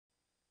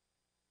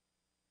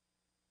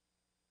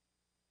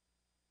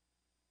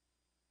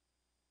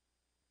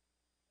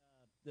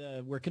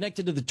We're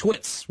connected to the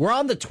twits. We're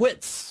on the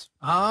twits.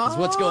 Is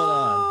what's going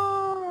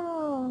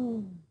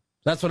on.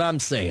 That's what I'm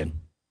saying.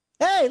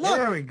 Hey, look.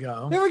 There we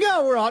go. There we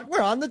go. We're on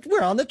the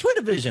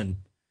Twittervision.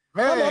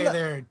 Hey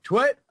there,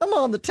 twit. I'm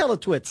on the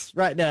Teletwits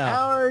right now.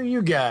 How are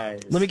you guys?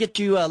 Let me get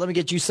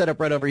you set up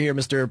right over here,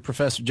 Mr.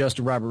 Professor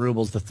Justin Robert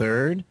Rubles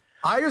III.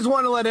 I just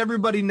want to let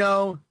everybody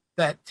know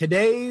that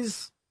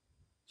today's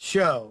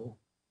show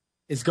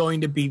is going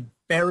to be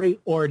very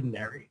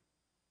ordinary.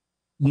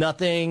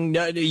 Nothing.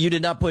 No, you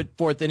did not put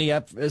forth any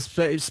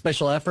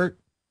special effort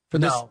for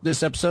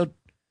this episode?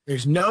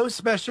 There's no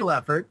special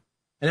effort,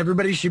 and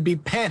everybody should be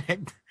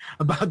panicked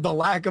about the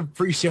lack of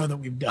pre-show that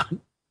we've done.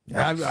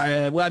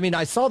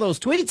 I saw those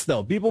tweets,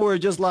 though. People were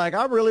just like,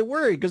 I'm really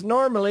worried, because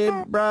normally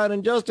Brian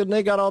and Justin,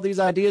 they got all these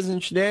ideas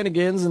and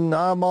shenanigans, and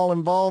I'm all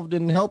involved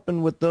in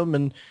helping with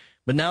them,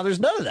 but now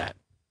there's none of that.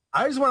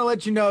 I just want to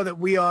let you know that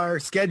we are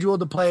scheduled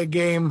to play a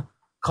game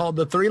called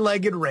the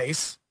Three-Legged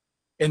Race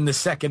in the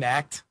second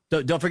act.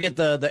 Don't forget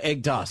the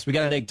egg toss. We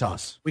got an egg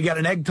toss. We got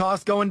an egg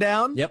toss going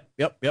down. Yep.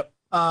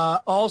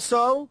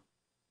 Also,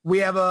 we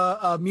have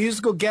a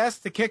musical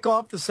guest to kick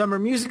off the summer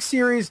music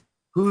series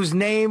whose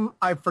name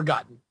I've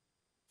forgotten.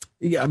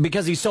 Yeah,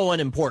 because he's so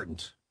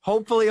unimportant.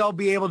 Hopefully I'll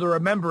be able to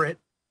remember it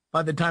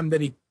by the time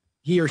that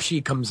he or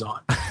she comes on.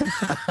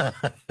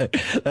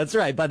 That's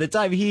right. By the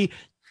time he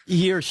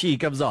or she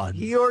comes on.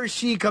 He or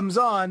she comes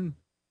on,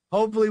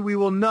 hopefully we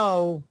will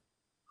know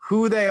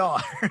who they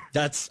are.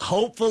 That's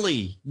all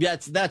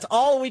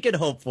we can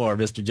hope for,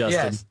 Mr.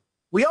 Justin. Yes.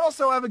 We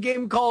also have a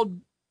game called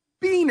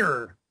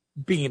Beaner.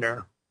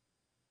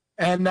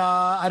 And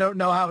I don't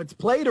know how it's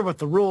played or what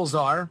the rules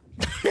are,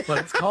 but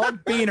it's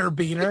called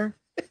Beaner,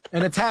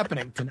 and it's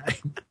happening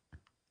tonight.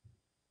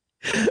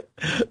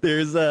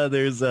 There's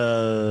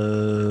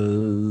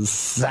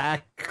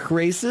sack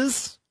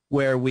races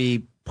where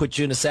we put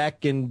you in a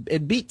sack and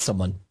beat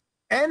someone.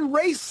 And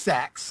race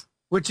sacks,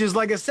 which is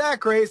like a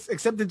sack race,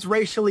 except it's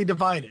racially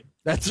divided.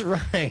 That's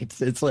right.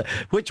 It's like,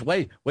 which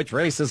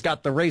race has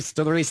got the race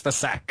to race the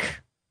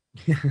sack?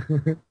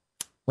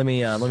 Let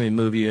me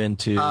move you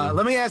into.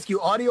 Let me ask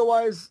you,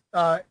 audio-wise,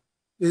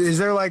 is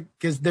there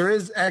because there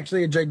is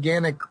actually a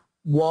gigantic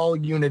wall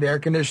unit air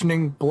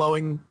conditioning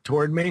blowing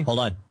toward me. Hold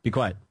on, be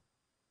quiet.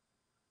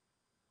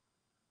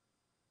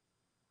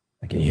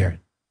 I can hear it.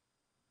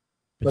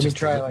 Let me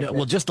try.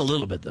 Well, just a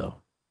little bit though.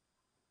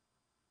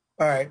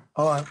 All right,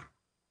 hold on.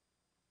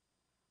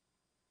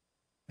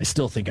 I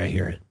still think I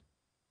hear it.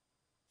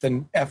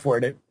 Then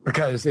F-word it,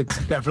 because it's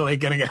definitely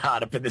going to get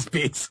hot up in this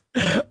piece.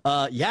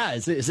 Yeah,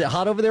 is it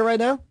hot over there right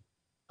now?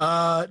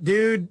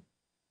 Dude,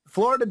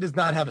 Florida does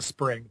not have a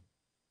spring.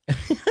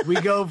 We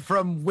go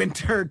from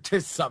winter to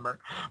summer.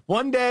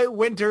 One day,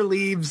 winter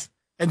leaves,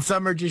 and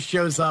summer just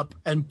shows up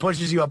and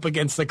pushes you up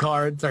against the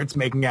car and starts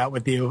making out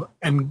with you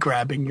and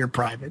grabbing your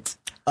privates.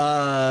 What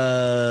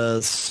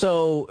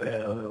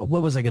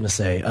was I going to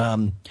say?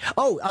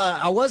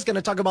 I was going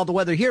to talk about the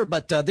weather here,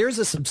 but there's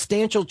a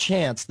substantial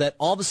chance that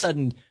all of a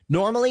sudden,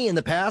 normally in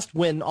the past,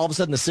 when all of a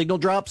sudden the signal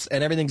drops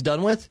and everything's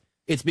done with,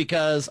 it's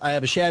because I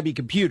have a shabby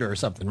computer or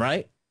something,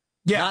 right?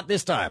 Yeah. Not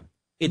this time.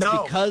 It's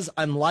because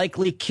I'm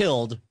likely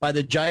killed by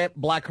the giant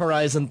Black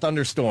Horizon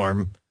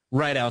thunderstorm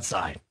right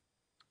outside.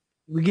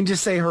 We can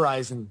just say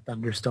Horizon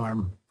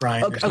thunderstorm,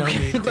 Brian.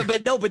 Okay.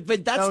 but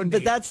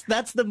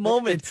that's the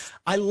moment.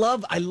 I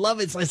love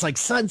it. It's like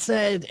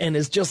sunset, and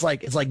it's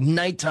like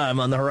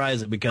nighttime on the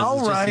horizon because all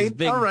it's just this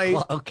big. All right.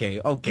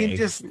 Okay.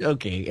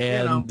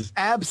 And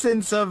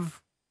absence of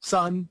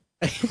sun,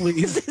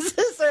 please.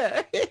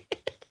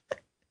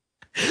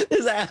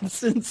 There's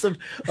absence of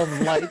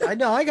light. I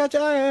know. I got you.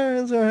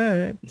 It's all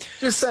right.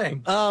 Just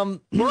saying.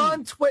 We're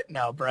on Twit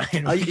now,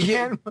 Brian.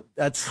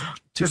 That's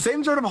the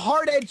same sort of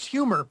hard-edged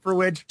humor for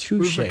which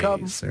we've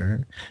become.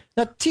 Sir.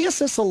 Now,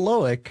 TSS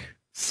Aloic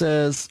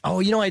says,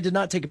 I did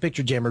not take a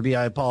picture, Jammer B.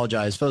 I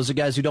apologize. For those of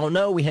you guys who don't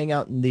know, we hang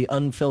out in the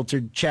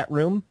unfiltered chat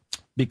room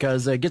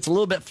because it gets a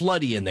little bit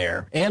floody in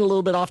there and a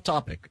little bit off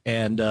topic.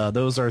 And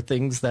those are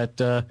things that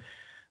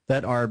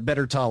are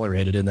better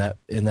tolerated in that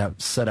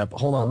setup.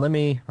 Hold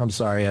on, I'm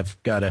sorry,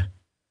 I've got to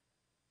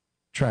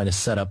try to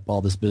set up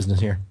all this business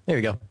here. There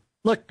you go.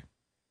 Look.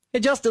 Hey,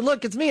 Justin,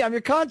 look, it's me. I'm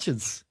your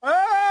conscience. You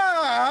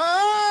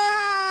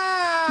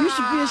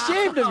should be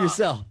ashamed of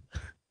yourself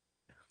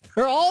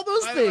for all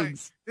those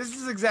things. This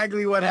is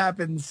exactly what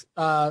happens.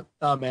 Oh,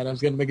 man, I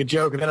was going to make a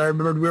joke, and then I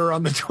remembered we were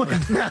on the Twit.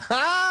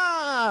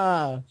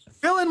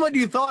 Fill in what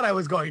you thought I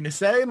was going to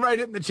say and write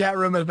it in the chat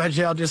room, and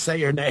eventually I'll just say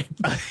your name.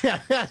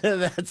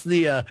 That's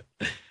the,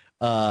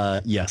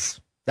 yes.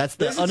 That's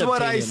the This is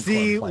what I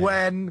see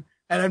when,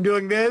 and I'm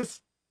doing this,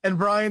 and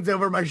Brian's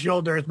over my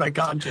shoulder with my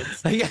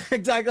conscience. Yeah,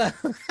 exactly.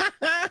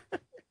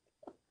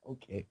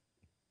 Okay.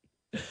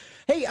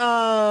 Hey,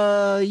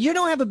 you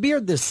don't have a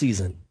beard this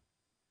season.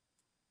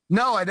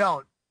 No, I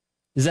don't.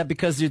 Is that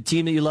because your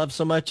team that you love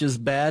so much is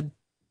bad?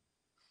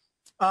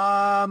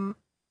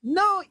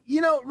 No,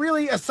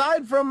 really,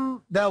 aside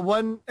from that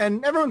one,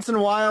 and every once in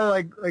a while,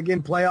 like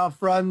in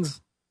playoff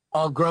runs,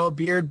 I'll grow a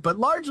beard, but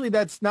largely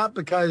that's not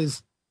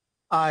because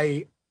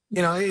I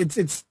you know,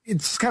 it's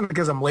kind of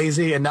because I'm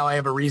lazy and now I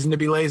have a reason to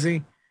be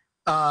lazy.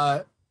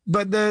 But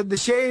the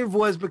shave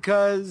was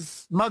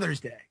because Mother's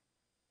Day.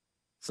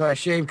 So I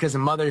shaved because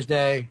of Mother's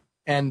Day.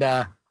 And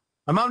my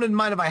mom didn't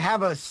mind if I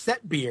have a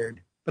set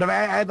beard, but if I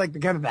had like the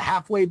kind of the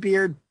halfway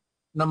beard,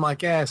 and I'm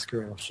like,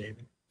 screw it, I'll shave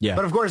it. Yeah.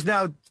 But of course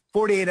now,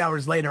 48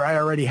 hours later, I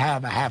already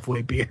have a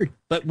halfway beard.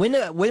 But when's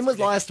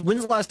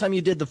the last time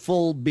you did the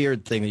full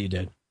beard thing that you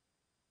did?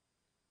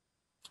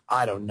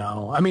 I don't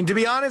know. I mean, to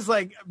be honest,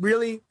 like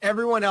really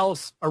everyone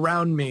else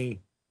around me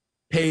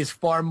pays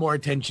far more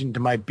attention to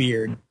my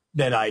beard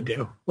than I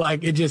do.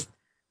 Like it just,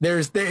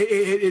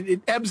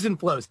 it ebbs and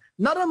flows.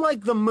 Not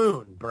unlike the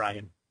moon,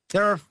 Brian.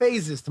 There are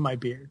phases to my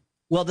beard.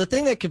 Well, the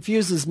thing that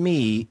confuses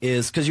me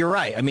is, because you're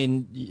right. I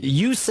mean,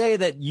 you say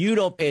that you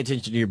don't pay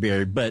attention to your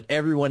beard, but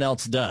everyone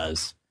else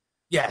does.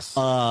 Yes.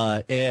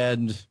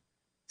 And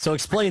so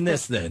explain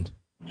this then.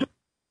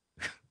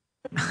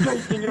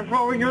 You're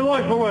throwing your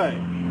life away.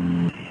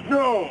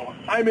 No,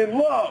 I'm in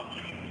love.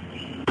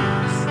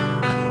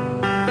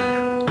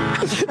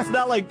 It's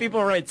not like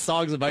people write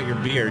songs about your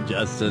beard,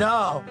 Justin.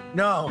 No.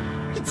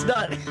 It's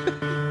not.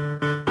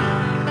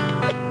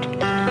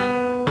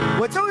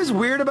 What's always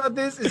weird about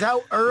this is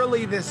how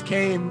early this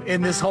came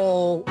in this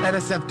whole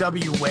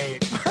NSFW wave.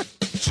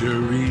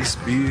 Jury's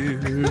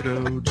beard,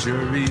 oh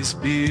Jury's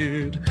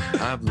beard,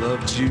 I've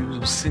loved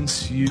you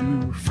since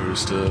you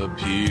first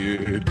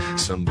appeared.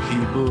 Some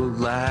people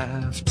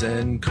laughed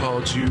and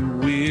called you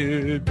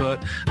weird,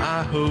 but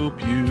I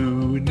hope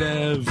you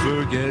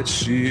never get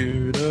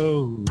sheared.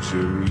 Oh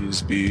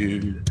Jury's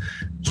beard,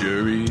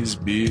 Jury's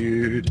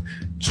beard,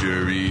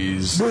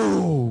 Jury's...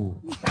 Boo!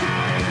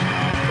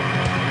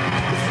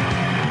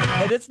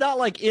 And it's not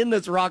like in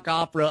this rock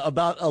opera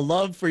about a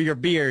love for your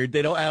beard.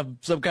 They don't have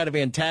some kind of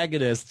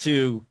antagonist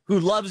who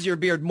loves your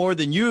beard more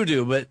than you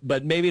do,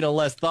 but maybe in a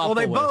less thoughtful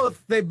way. Well,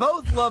 they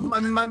both love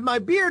my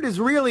beard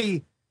is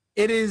really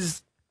it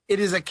is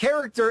a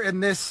character in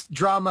this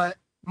drama,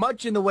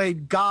 much in the way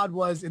God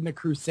was in the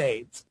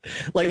Crusades.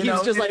 Like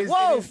he's just like,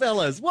 whoa,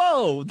 fellas,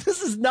 whoa,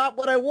 this is not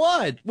what I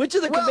want. Which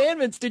of the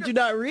commandments did you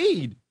not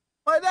read?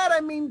 By that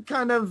I mean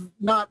kind of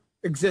not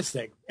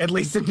existing, at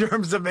least in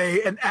terms of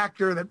an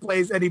actor that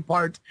plays any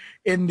part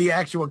in the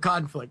actual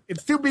conflict.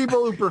 It's two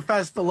people who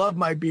profess to love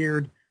my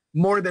beard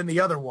more than the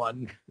other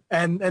one,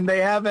 and they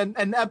have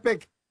an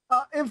epic,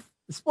 if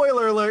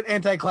spoiler alert,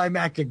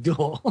 anticlimactic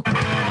duel.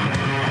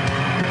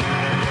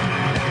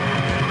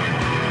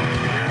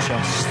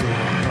 Justin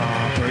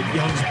Robert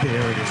Young's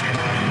beard is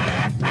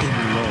mine. In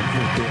love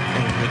with it,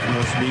 and it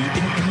loves me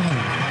in kind.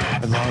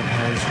 My love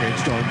has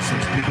raged on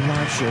since big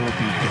life shall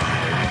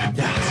begun.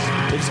 Yes,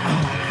 it's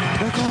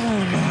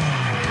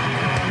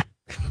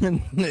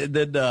And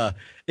then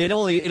it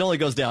only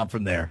goes down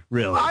from there,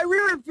 really. I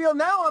really feel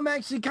now I'm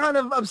actually kind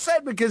of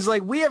upset because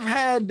like we have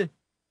had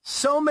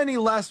so many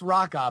less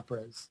rock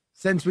operas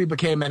since we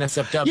became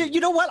NSFW.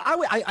 You know what?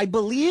 I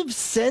believe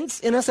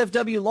since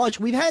NSFW launched,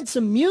 we've had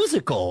some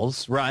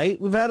musicals, right?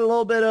 We've had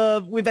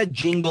we've had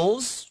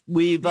jingles.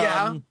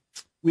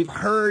 We've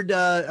heard,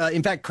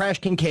 in fact, Crash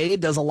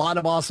Kincaid does a lot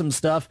of awesome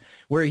stuff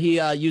where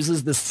he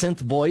uses the synth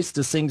voice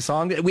to sing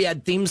songs. We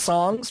had theme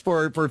songs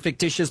for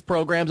fictitious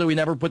programs that we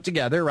never put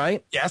together,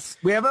 right? Yes.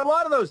 We have a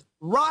lot of those.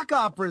 Rock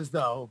operas,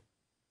 though,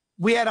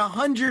 we had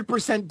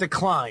 100%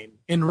 decline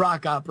in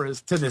rock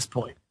operas to this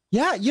point.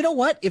 Yeah, you know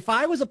what? If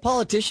I was a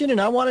politician and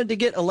I wanted to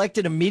get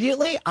elected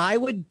immediately, I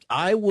would.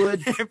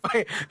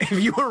 If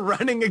you were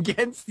running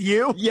against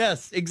you?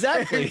 Yes,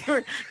 exactly.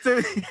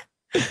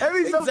 That'd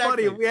be so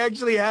funny if we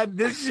actually had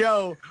this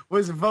show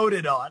was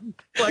voted on.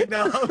 Like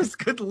the host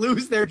could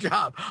lose their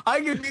job.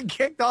 I could be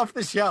kicked off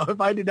the show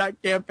if I did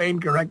not campaign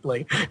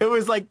correctly. It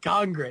was like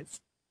Congress.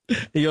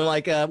 You're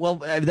like,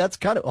 that's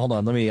kind of, hold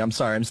on, I'm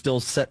sorry, I'm still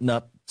setting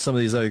up some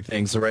of these other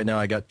things. So right now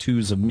I got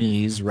twos of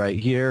me's right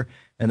here.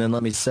 And then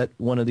let me set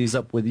one of these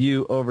up with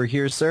you over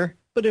here, sir.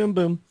 Ba-doom,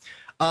 boom.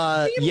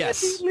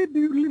 Yes.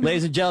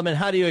 Ladies and gentlemen,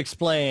 how do you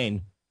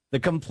explain the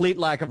complete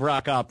lack of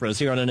rock operas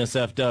here on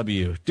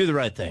NSFW? Do the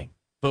right thing.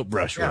 Vote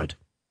Brushwood.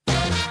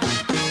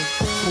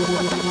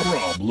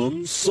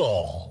 Problem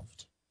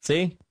solved.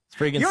 See? It's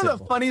freaking simple. You know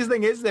the funniest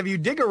thing is, if you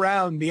dig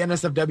around the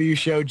NSFW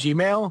show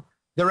Gmail,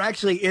 there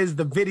actually is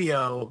the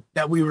video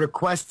that we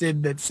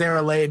requested that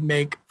Sarah Lade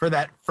make for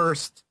that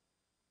first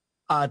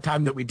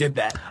time that we did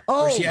that.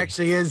 Oh. Where she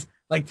actually is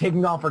like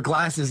taking off her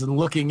glasses and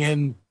looking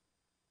in.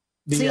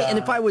 And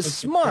if I was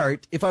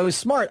smart,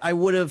 I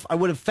would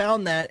have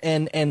found that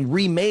and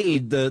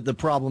remade the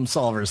problem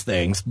solvers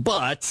things.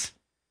 But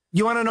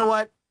you want to know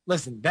what?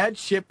 Listen, that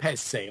ship has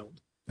sailed.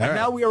 And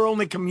now we are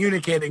only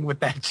communicating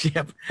with that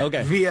ship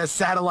via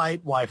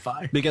satellite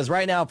Wi-Fi. Because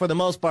right now, for the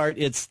most part,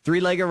 it's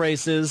three-legged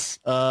races,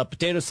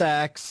 potato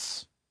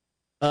sacks.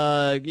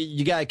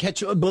 You gotta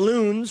catch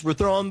balloons. We're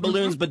throwing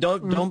balloons, but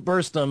don't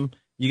burst them.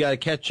 You gotta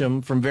catch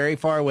them from very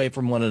far away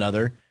from one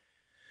another.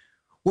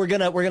 We're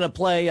gonna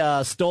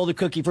play Stole the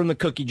Cookie from the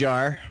Cookie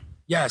Jar.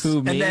 Yes,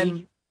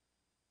 and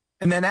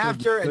then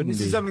after, and this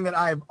is something that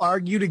I've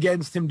argued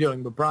against him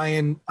doing, but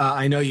Brian,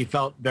 I know you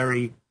felt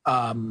very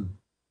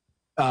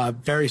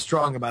very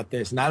strong about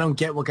this, and I don't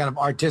get what kind of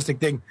artistic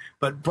thing,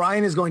 but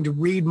Brian is going to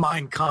read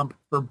Mein Kampf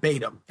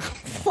verbatim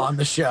on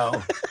the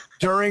show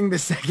during the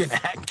second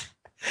act.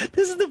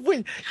 This is the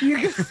point.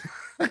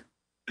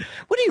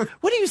 What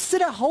do you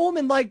sit at home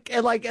and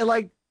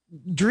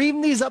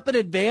dream these up in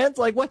advance?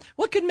 Like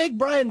what could make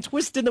Brian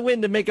twist in the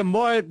wind to make him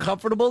more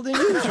comfortable than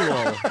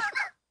usual?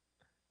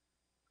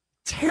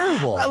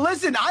 Terrible.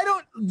 Listen,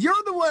 you're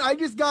the one. I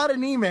just got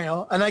an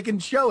email and I can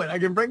show it. I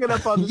can bring it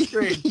up on the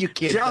screen. You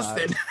can't.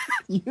 Justin.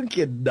 You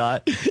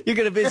cannot.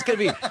 It's gonna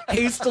be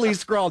hastily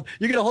scrawled.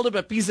 You're gonna hold up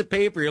a piece of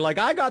paper. You're like,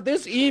 I got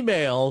this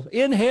email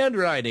in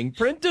handwriting,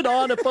 printed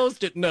on a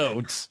Post-it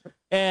note,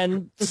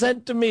 and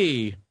sent to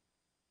me.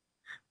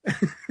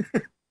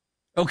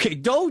 Okay,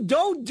 don't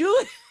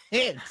do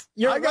it.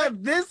 I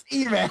got this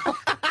email.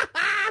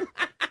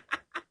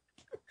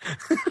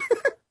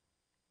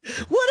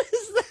 What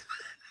is that?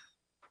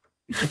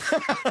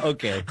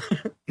 Okay.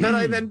 That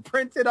I then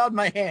printed on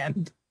my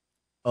hand.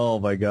 Oh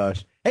my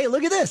gosh. Hey,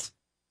 look at this.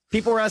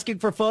 People were asking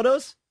for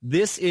photos.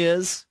 This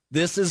is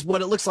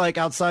what it looks like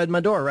outside my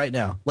door right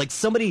now. Like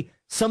somebody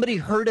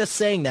heard us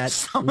saying that.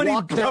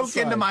 Somebody broke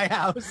into my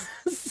house.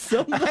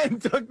 Somebody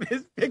took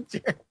this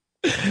picture.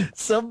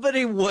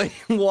 Somebody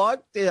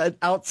walked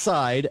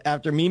outside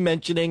after me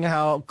mentioning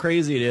how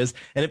crazy it is.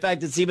 And in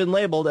fact, it's even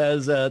labeled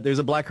as there's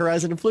a Black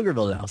Horizon in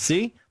Pflugerville now.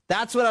 See?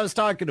 That's what I was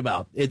talking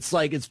about. It's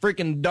like it's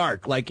freaking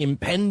dark, like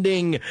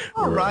impending.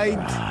 All right.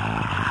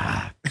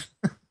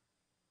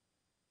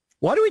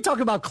 Why do we talk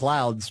about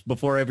clouds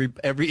before every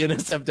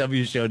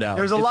NSFW show now?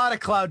 There's a lot of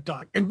cloud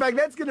talk. In fact,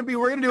 we're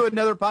going to do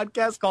another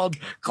podcast called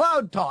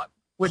Cloud Talk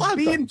with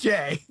B and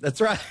J.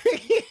 That's right.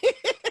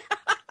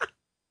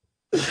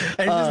 And it's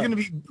just going to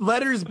be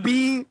letters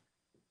B,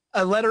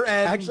 a letter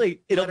N.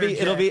 Actually,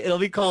 it'll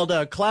be called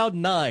Cloud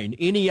 9,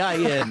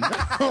 N-E-I-N.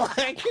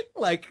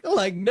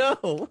 like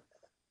no.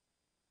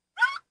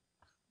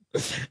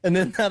 And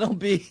then that'll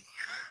be,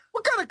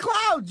 what kind of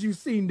clouds you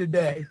seen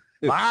today?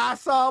 I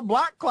saw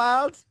black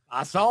clouds.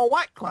 I saw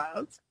white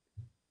clouds.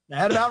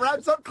 That about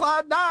wraps up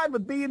Cloud 9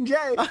 with B and J.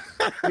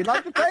 We'd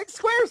like to thank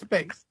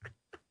Squarespace.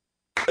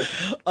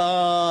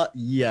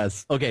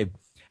 Yes. Okay.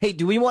 Hey,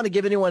 do we want to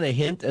give anyone a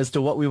hint as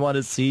to what we want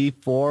to see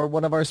for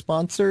one of our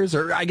sponsors?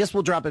 Or I guess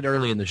we'll drop it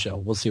early in the show.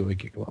 We'll see what we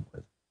can come up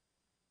with.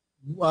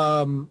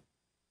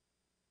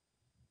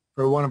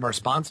 For one of our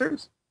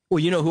sponsors? Well,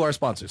 you know who our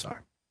sponsors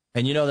are.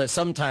 And you know that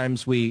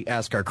sometimes we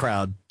ask our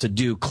crowd to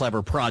do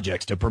clever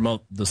projects to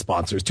promote the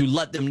sponsors, to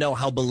let them know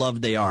how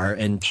beloved they are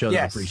and show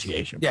their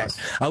appreciation. Yes.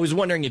 I was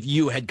wondering if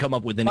you had come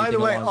up with anything. By the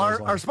way, along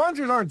those lines. our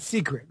sponsors aren't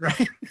secret,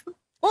 right?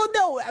 Oh,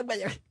 no.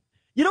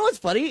 You know what's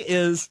funny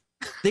is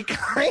they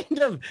kind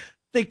of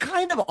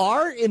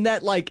are in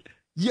that, like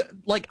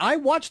I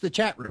watch the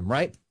chat room,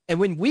 right? And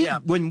when we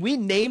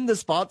name the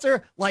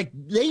sponsor, like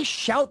they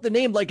shout the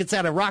name like it's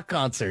at a rock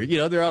concert. You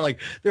know, they're all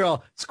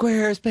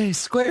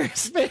Squarespace,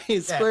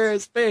 Squarespace.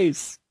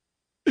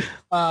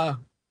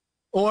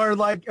 Or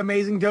like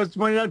Amazing Toast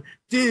pointed out,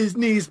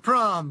 Disney's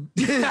prom.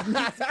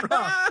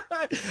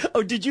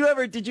 Oh, did you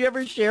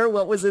ever share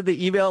what was in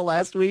the email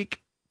last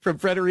week from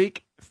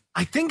Frederic?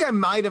 I think I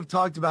might have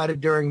talked about it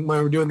when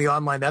we were doing the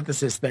online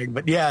ethicist thing,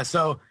 but yeah.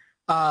 So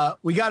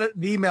we got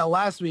the email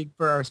last week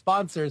for our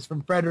sponsors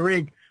from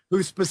Frederic,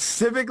 who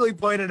specifically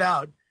pointed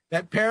out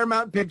that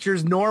Paramount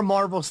Pictures nor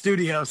Marvel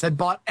Studios had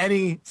bought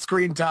any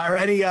screen time or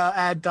any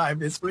ad time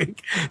this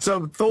week.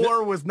 So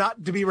Thor was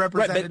not to be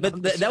represented.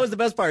 Right, but that was the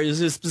best part.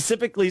 Is it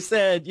specifically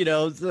said,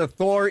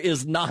 Thor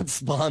is not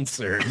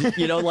sponsored.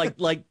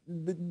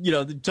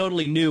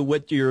 Totally knew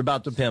what you're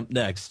about to pimp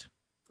next.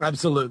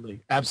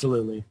 Absolutely.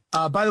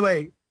 By the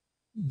way,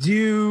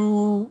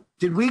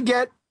 did we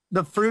get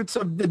the fruits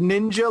of the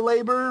ninja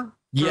labor?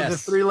 Yes. The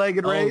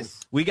three-legged race?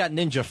 We got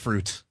ninja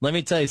fruit. Let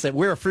me tell you something.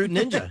 We're a fruit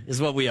ninja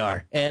is what we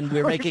are. And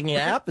we're making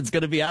an app. It's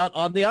going to be out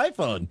on the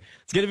iPhone.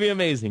 It's going to be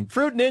amazing.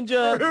 Fruit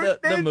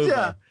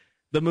Ninja,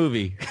 the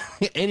movie.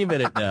 Any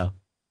minute now.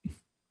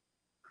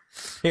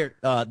 Here,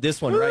 this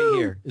one right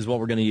here is what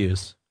we're going to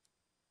use.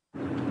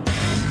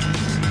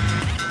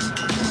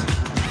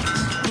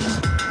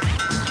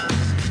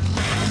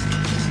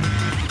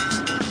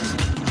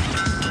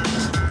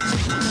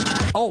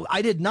 Oh,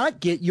 I did not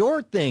get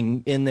your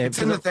thing in there.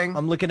 It's in the thing.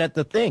 I'm looking at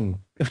the thing.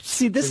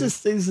 See, this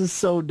is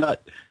so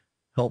not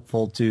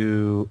helpful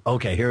to.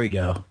 Okay, here we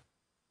go.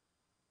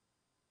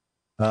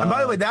 And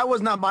by the way, that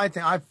was not my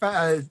thing.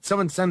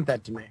 Someone sent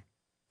that to me.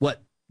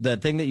 What, the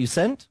thing that you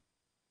sent?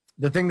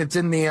 The thing that's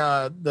in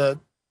the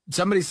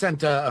somebody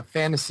sent a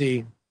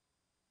fantasy.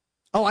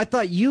 Oh, I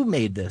thought you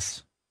made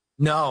this.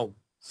 No,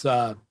 it's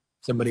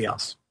somebody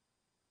else.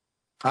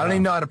 I don't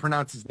even know how to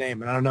pronounce his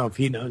name, and I don't know if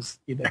he knows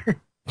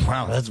either.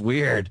 Wow, that's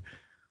weird.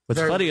 What's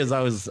funny is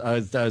I was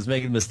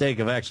making the mistake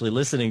of actually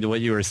listening to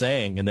what you were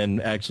saying and then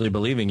actually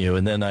believing you,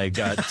 and then I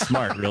got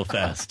smart real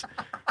fast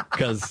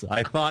because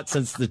I thought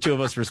since the two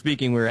of us were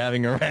speaking, we were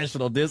having a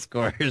rational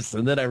discourse,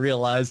 and then I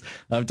realized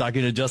I'm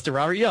talking to Justin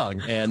Robert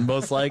Young, and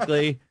most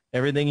likely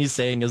everything he's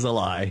saying is a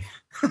lie.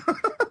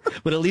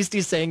 But at least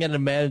he's saying it at a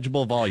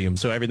manageable volume,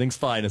 so everything's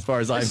fine as far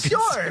as I'm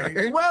concerned.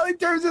 Sure. Well, in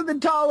terms of the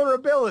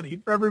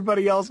tolerability for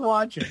everybody else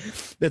watching.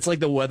 It's like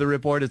the weather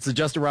report. It's the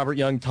Justin Robert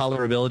Young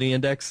tolerability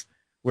index,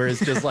 where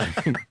it's just like...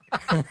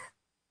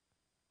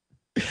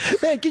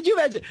 Man, could you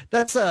imagine?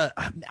 That's I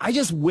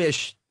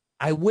wish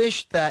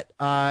that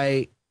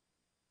I,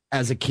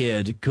 as a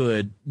kid,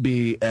 could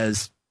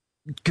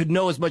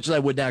know as much as I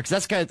would now, because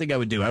that's the kind of thing I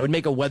would do. I would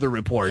make a weather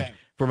report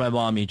for my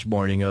mom each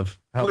morning of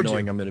how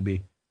annoying I'm going to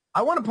be.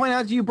 I want to point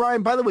out to you,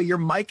 Brian, by the way, your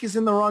mic is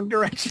in the wrong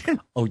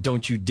direction. Oh,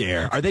 don't you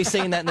dare. Are they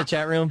saying that in the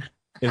chat room?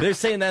 If they're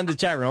saying that in the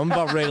chat room,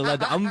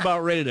 I'm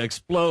about ready to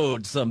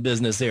explode some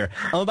business here.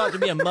 I'm about to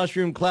be a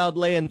mushroom cloud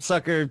laying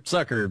sucker.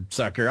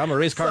 I'm a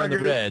race car in the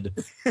red.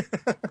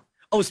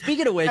 Oh,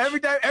 speaking of which, every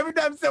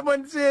time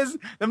someone says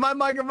that my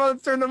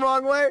microphone's turned the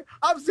wrong way,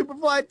 I'm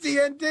Superfly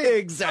TNT.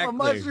 Exactly. I'm a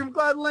mushroom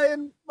cloud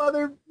laying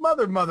mother.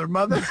 mother.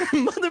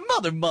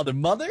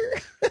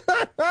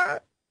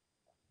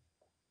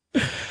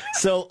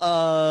 So,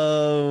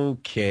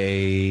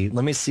 okay.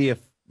 Let me see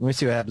what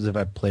happens if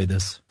I play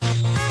this.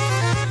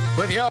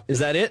 Is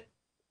that it?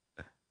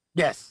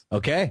 Yes.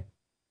 Okay.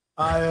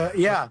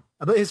 Yeah.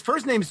 His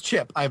first name's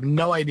Chip. I have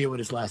no idea what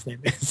his last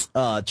name is.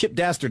 Chip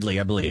Dastardly,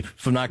 I believe,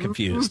 if I'm not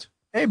confused.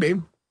 Hey,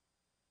 babe.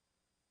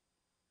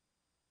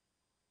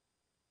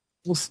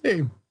 We'll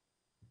see.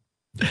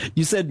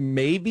 You said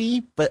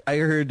maybe, but I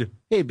heard,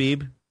 hey,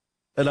 Beeb.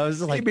 And I was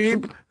just like, hey,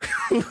 Beeb.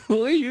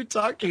 Who are you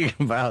talking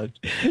about?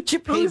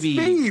 Chip, hey,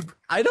 Beeb.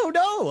 I don't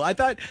know. I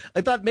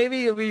thought maybe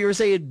you were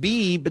saying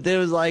Beeb, but then it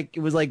was like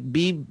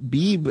Beeb.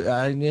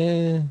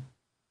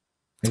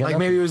 Like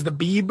maybe it was the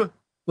Beeb,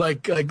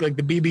 like the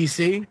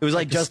BBC. It was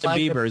like Justin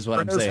Bieber is what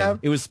I'm saying.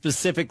 It was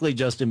specifically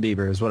Justin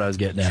Bieber is what I was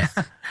getting at.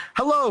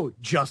 Hello,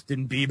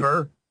 Justin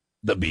Bieber.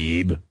 The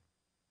Beeb.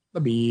 The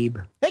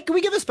Beeb. Hey, can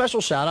we give a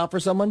special shout out for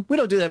someone? We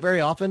don't do that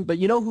very often, but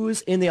you know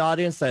who's in the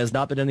audience that has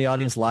not been in the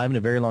audience live in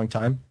a very long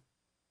time?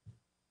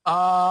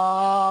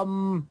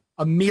 Amelia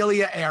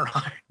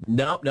Earhart.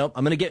 Nope.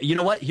 I'm gonna get. You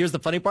know what? Here's the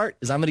funny part: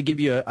 is I'm gonna give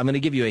you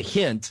a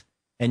hint,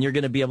 and you're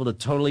gonna be able to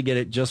totally get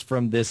it just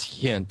from this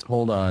hint.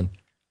 Hold on.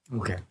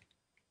 Okay.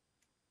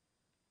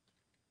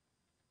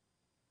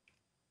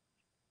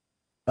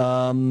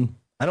 I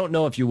don't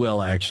know if you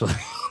will actually.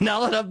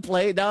 now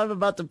I'm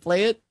about to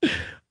play it.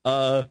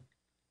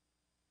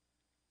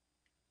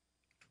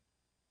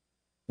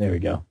 There we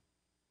go.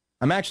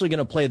 I'm actually going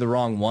to play the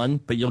wrong one,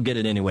 but you'll get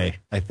it anyway,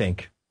 I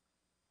think.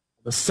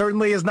 This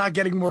certainly is not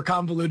getting more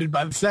convoluted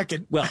by the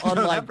second. Well,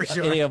 unlike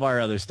any of our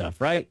other stuff,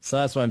 right? So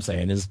that's what I'm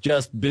saying, is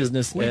just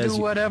business we as...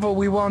 do whatever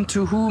we want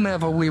to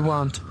whomever we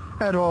want,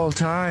 at all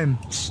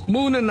times.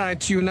 Moon and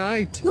Knight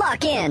unite.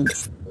 Lock in.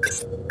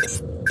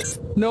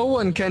 No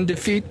one can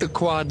defeat the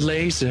quad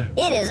laser.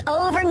 It is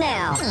over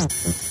now.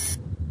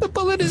 The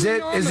bullet is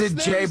it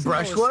Jay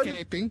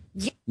Brushwood?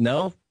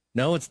 No,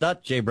 it's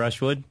not Jay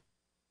Brushwood.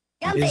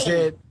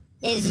 Jumping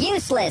is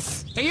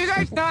useless. Do you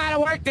guys know how to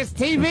work this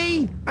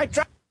TV?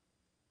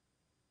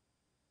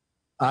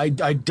 I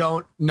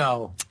don't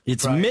know.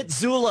 It's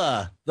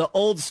Mitsula, the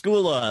old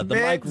schooler, the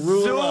Mike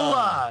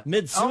Rula.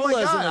 Mitsula's oh my God, in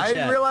the chat. I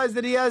didn't realize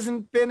that he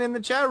hasn't been in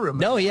the chat room.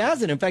 No, he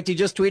hasn't. In fact, he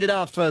just tweeted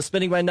off,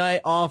 spending my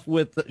night off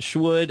with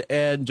Schwood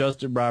and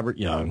Justin Robert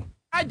Young.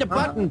 I had the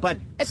button, but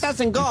it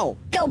doesn't go.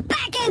 Go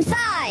back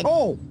inside.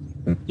 Oh,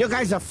 you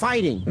guys are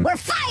fighting. We're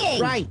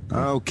fighting. Right.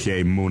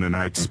 Okay,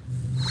 Moonanites.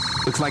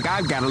 Looks like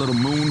I've got a little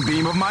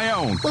moonbeam of my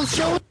own. Well,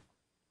 show it.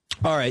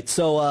 All right,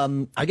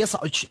 so I guess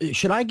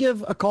should I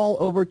give a call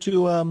over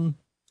to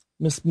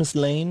Miss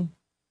Lane?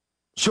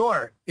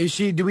 Sure. Is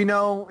she? Do we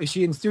know? Is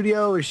she in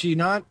studio? Is she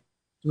not?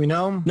 Do we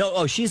know? No.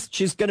 Oh, she's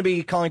going to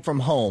be calling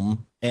from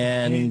home,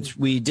 and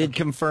we did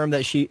confirm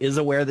that she is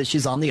aware that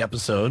she's on the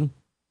episode.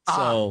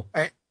 So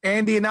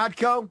Andy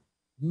Anatko,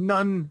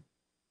 none,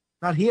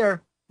 not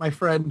here, my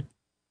friend,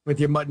 with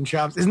your mutton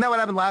chops. Isn't that what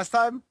happened last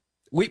time?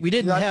 We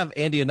didn't have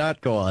Andy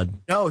Anatko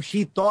on. No,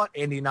 she thought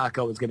Andy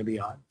Anatko was going to be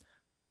on.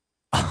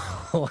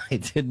 Oh, I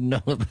didn't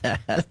know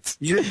that.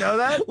 You didn't know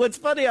that? What's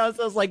funny, I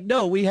was like,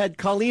 no, we had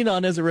Colleen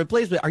on as a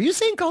replacement. Are you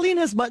saying Colleen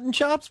has mutton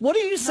chops? What are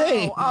you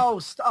saying?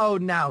 Oh,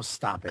 now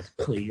stop it,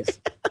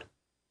 please.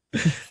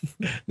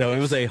 No, it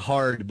was a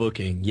hard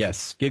booking.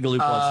 Yes, Gigaloop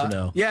wants to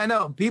know. Yeah,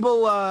 no,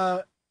 people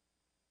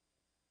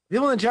in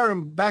the chat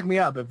room back me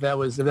up if that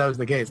was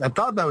the case. I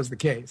thought that was the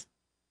case.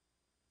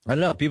 I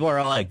don't know. People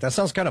are like, that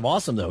sounds kind of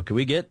awesome, though. Can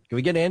we get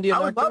Andy? I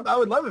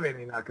would love if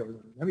Andy Anatko was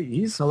on. I mean,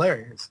 he's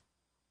hilarious.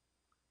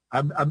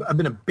 I've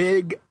been a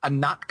big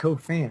Anatko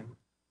fan.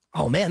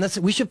 Oh man,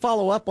 we should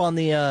follow up on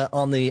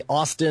the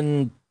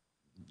Austin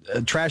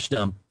trash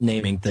dump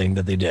naming thing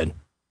that they did.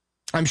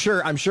 I'm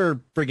sure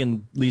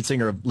friggin' lead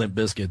singer of Limp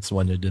Bizkit's the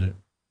one that did it.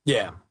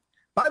 Yeah.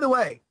 By the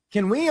way,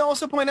 can we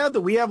also point out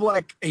that we have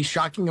like a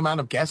shocking amount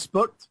of guests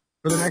booked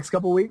for the next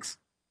couple weeks?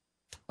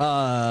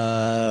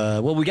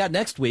 Well, we got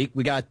next week.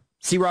 We got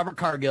C. Robert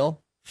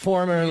Cargill,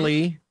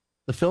 formerly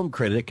the film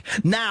critic,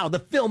 now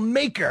the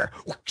filmmaker.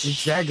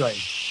 Exactly.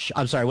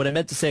 I'm sorry. What I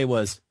meant to say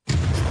was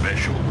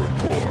Special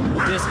report.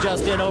 This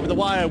just in over the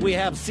wire. We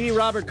have C.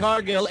 Robert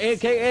Cargill,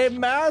 a.k.a.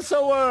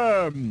 Massa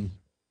Worm.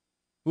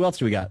 Who else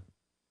do we got?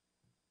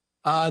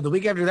 The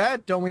week after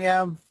that, don't we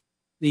have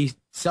the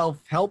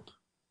self-help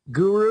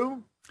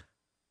guru?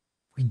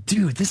 We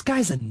do. This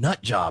guy's a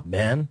nut job,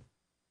 man.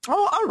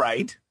 Oh, all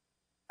right.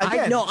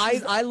 Again,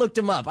 I looked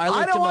him up.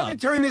 I don't want to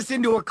turn this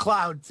into a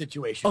cloud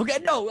situation. Okay,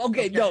 no.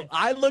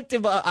 I looked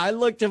him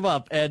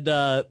up, and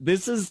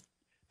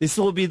this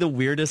will be the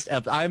weirdest.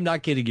 I'm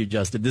not kidding you,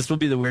 Justin. This will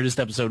be the weirdest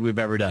episode we've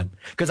ever done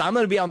because I'm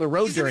going to be on the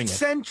road He's during an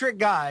eccentric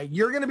guy.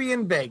 You're going to be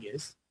in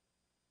Vegas.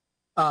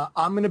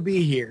 I'm going to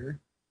be here.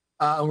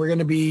 And we're going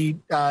to be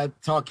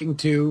talking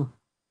to.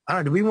 I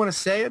don't know. Do we want to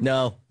say it?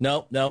 No.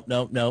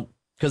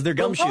 Because they're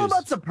gumshoes. We're all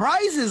about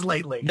surprises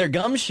lately. They're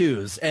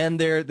gumshoes, and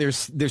they're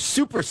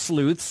super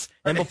sleuths.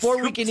 And before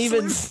we can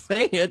even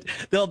say it,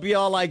 they'll be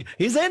all like,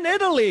 "He's in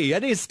Italy,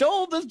 and he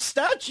stole the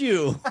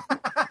statue,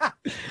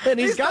 and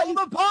he stole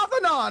the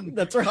Parthenon."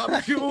 That's right.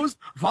 Gumshoes,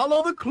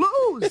 follow the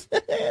clues.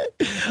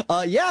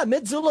 Yeah,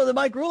 Mitzula, the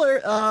Mike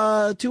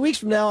Ruler. 2 weeks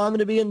from now, I'm going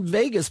to be in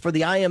Vegas for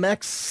the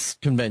IMX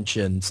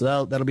convention,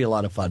 so that'll be a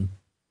lot of fun.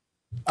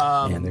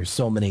 Man, there's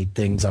so many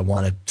things I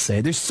want to say.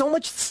 There's so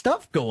much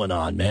stuff going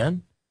on,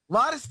 man. A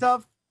lot of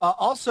stuff.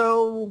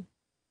 Also,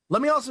 let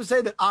me also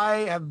say that I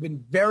have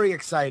been very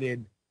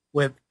excited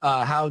with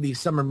how the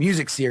summer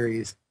music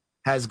series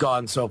has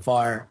gone so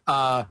far.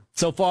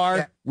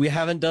 We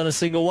haven't done a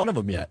single one of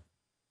them yet.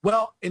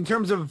 Well, in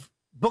terms of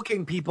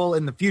booking people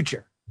in the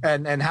future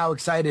and how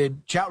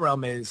excited Chat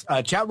Realm is,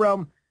 Chat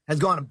Realm has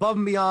gone above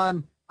and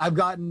beyond.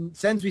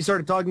 Since we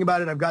started talking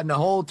about it, I've gotten a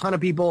whole ton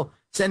of people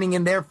sending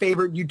in their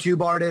favorite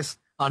YouTube artists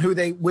on who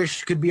they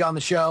wish could be on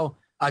the show.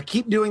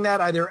 Keep doing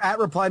that either at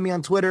reply me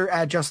on Twitter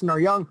at Justin R.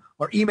 Young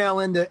or email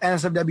into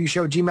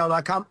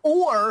nsfwshow@gmail.com.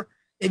 Or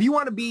if you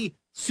want to be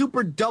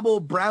super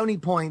double brownie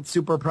points,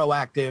 super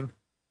proactive,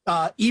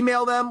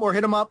 email them or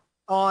hit them up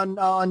on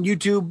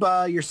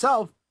YouTube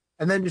yourself,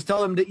 and then just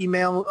tell them to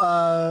email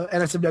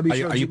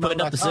nsfwshow. Are you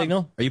putting up the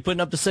signal? Are you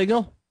putting up the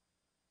signal?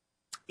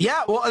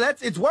 Yeah, well,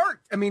 it's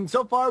worked. I mean,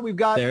 so far we've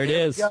got. There it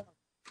is.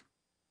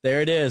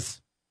 There it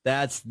is.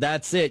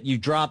 That's it. You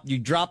dropped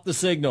the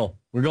signal.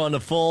 We're going to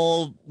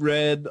full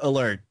red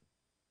alert.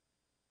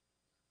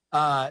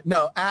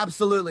 No,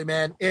 absolutely,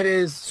 man. It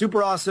is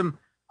super awesome.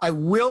 I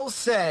will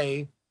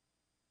say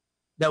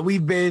that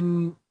we've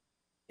been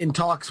in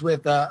talks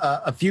with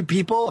a few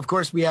people. Of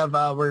course, we have.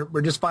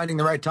 We're just finding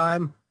the right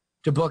time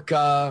to book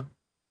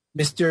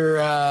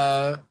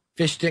Mr.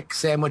 Fish Stick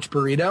Sandwich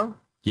Burrito.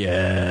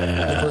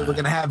 Yeah, we're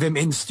going to have him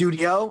in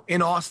studio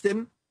in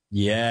Austin.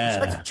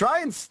 Yeah,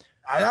 try and.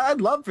 I'd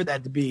love for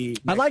that to be.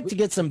 I'd like to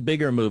get some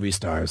bigger movie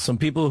stars, some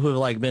people who have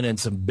like been in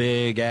some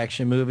big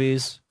action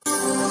movies,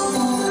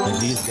 like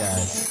these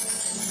guys.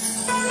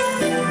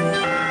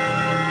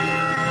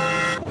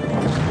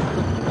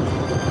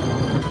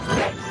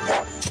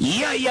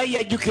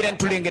 yajjukira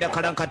ntulengera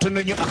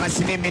kalankatono nnyo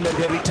akasinema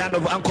The Return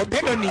of Uncle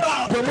Benoni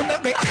bwe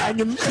munabe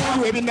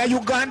anyumiru ebinga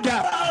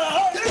Uganda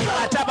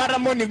ate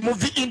abaramoni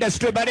movie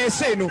industry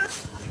baleese eno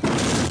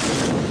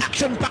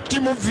action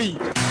packed movie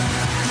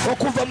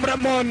okuva mu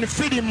Ramon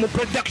film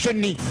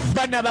production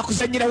bana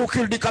bakusanyira who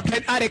killed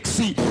Captain Alex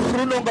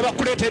luno nga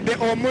bakuleetedde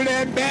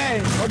omulembe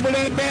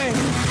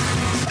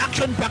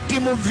action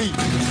packed movie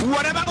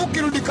walaba who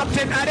killed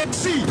Captain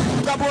Alex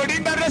nga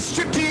bw'olinda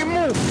rescue team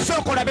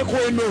sookolabe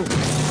kweno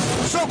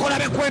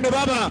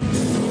baba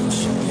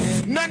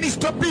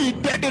non-stop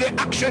deadly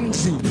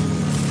actions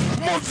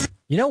movie.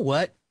 You know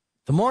what?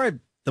 The more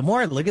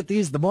I look at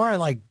these, the more I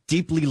like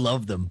deeply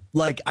love them.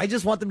 Like I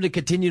just want them to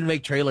continue to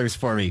make trailers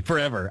for me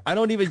forever. I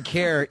don't even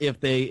care if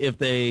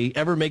they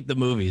ever make the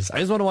movies. I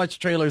just want to watch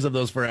trailers of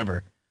those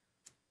forever.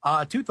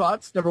 Two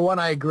thoughts. Number one,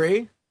 I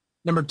agree.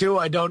 Number two,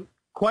 I don't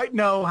quite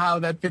know how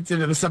that fits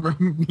into the summer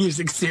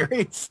music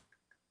series.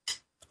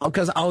 I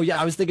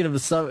was thinking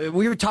of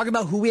we were talking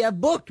about who we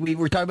have booked. We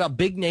were talking about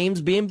big names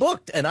being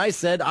booked, and I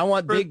said I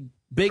want big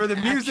for the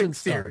music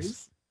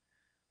series.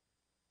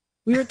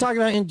 We were talking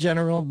about in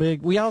general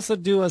big. We also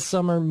do a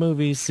summer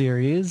movie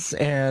series,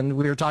 and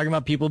we were talking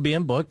about people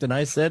being booked, and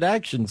I said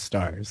action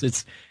stars.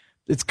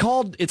 It's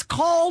called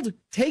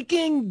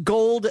taking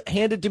gold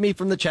handed to me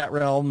from the chat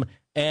realm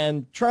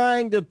and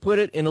trying to put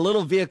it in a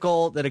little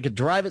vehicle that it could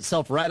drive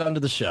itself right onto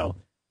the show.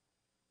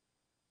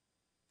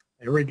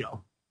 There we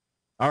go.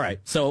 All right.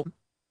 So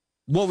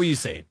what were you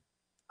saying?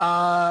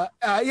 Yeah,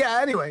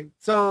 anyway,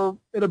 so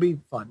it'll be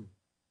fun.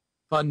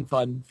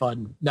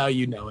 Now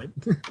you know it.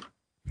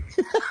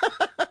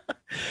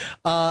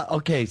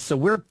 Okay, so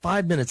we're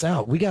 5 minutes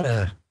out. We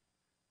gotta.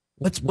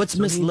 What's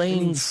Miss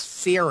Lane's?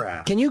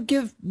 Sarah. Can you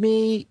give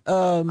me?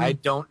 I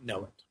don't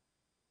know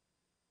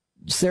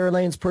it. Sarah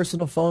Lane's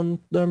personal phone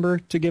number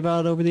to give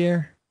out over the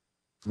air.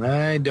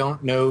 I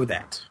don't know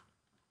that.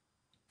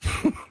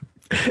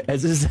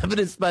 As is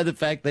evidenced by the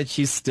fact that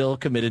she's still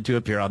committed to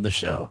appear on the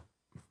show.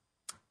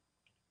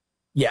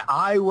 Yeah,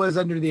 I was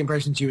under the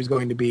impression she was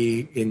going to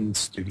be in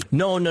studio.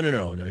 No.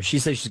 She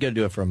said she's going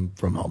to do it from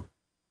home.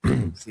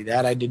 See,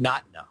 that I did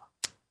not know.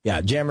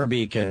 Yeah, Jammer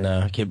B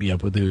can hit me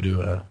up with who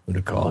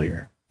to call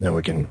here. Then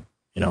we can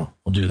we'll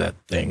do that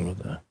thing with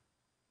that.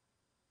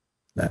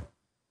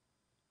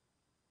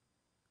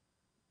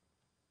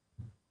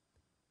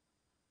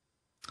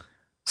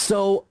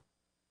 So,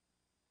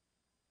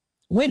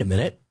 wait a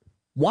minute.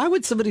 Why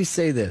would somebody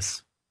say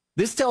this?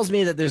 This tells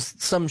me that there's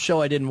some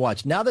show I didn't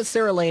watch. Now that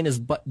Sarah Lane is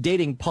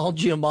dating Paul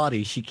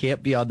Giamatti, she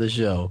can't be on the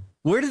show.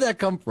 Where did that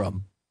come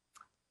from?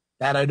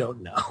 That I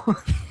don't know.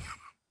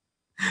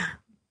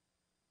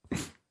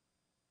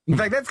 In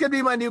fact, that's going to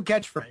be my new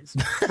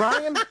catchphrase.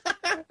 Brian,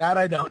 that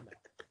I don't know.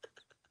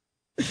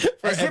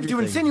 As if to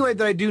insinuate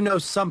that I do know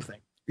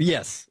something.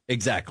 Yes,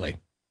 exactly.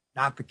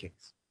 Not the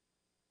case.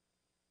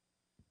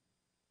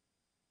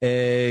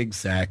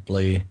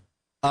 Exactly.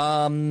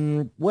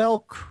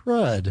 Well,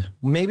 crud.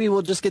 Maybe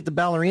we'll just get the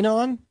ballerina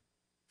on?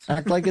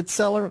 Act like it's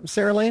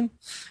Sarah Lane?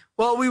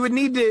 Well, we would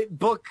need to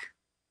book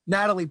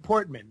Natalie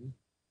Portman,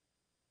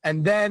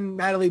 and then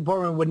Natalie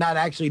Portman would not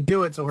actually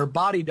do it, so her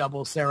body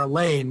double, Sarah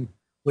Lane,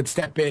 would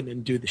step in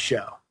and do the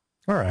show.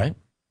 All right.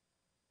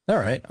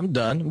 I'm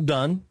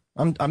done.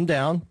 I'm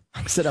down.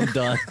 I said I'm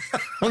done.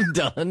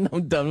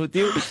 I'm done with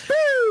you.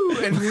 Woo!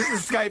 And the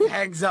Skype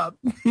hangs up.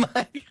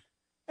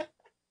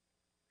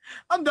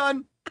 I'm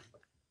done.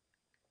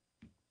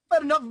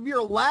 Had enough of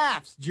your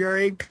laughs,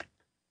 Jerry.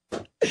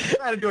 I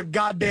got to do a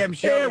goddamn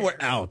show. And we're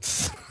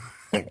out.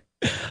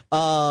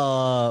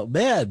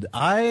 Man,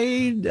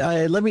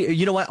 I let me.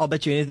 You know what? I'll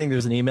bet you anything.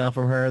 There's an email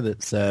from her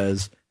that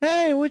says,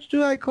 "Hey, which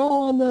do I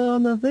call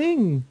on the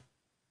thing?"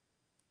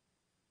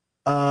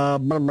 Blah,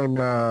 blah,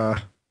 blah.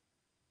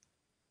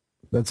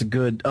 That's a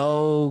good.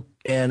 Oh,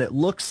 and it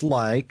looks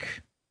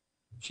like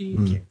she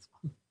canceled.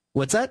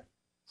 What's that?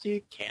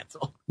 She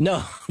canceled.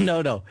 No.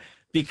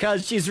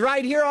 Because she's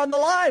right here on the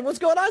line. What's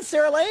going on,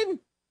 Sarah Lane?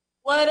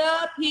 What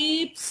up,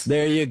 peeps?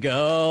 There you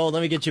go.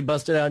 Let me get you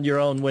busted out your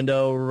own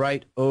window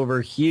right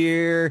over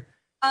here.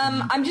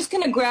 I'm just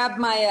going to grab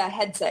my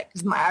headset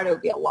because my audio will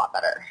be a lot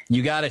better.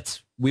 You got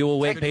it. We will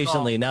wait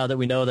patiently now that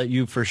we know that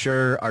you for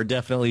sure are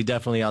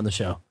definitely on the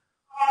show.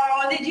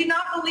 Oh, did you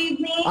not believe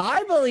me?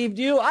 I believed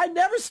you. I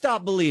never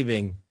stopped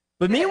believing.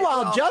 But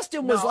meanwhile,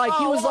 Justin was like,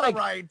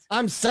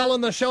 I'm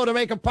selling the show to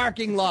make a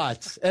parking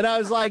lot. And I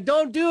was like,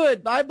 don't do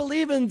it. I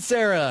believe in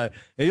Sarah.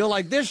 And you're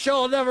like, this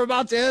show will never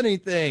amount to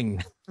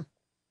anything.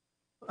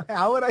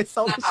 How would I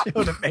sell the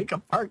show to make a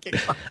parking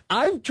lot?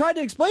 I've tried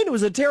to explain it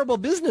was a terrible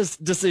business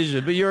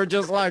decision, but you're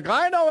just like,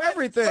 I know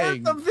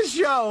everything. Of the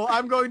show,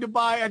 I'm going to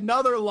buy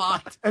another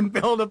lot and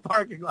build a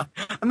parking lot.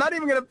 I'm not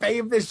even going to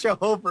pave this show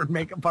over and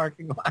make a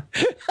parking lot.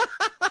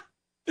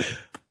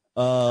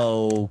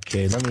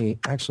 Okay,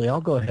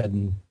 I'll go ahead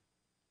and.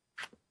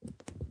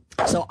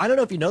 So I don't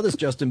know if you know this,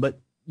 Justin, but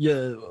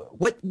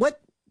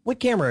what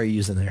camera are you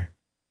using there?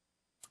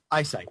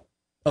 Eyesight.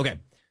 Okay,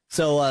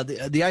 so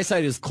the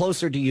eyesight is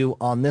closer to you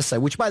on this side,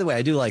 which, by the way,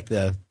 I do like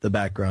the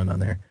background on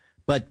there,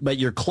 but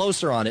you're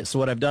closer on it. So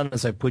what I've done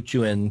is I put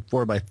you in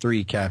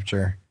 4:3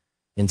 capture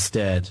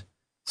instead,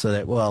 so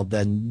that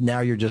then now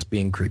you're just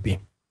being creepy.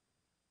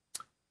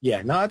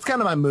 Yeah, no, that's kind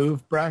of my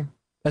move, Brian.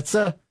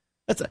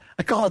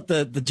 I call it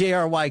the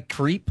JRY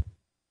creep.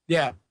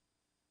 Yeah.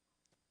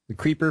 The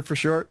creeper for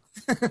short.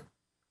 It's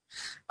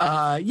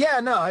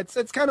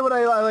kind of what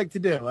I like to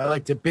do. I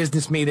like to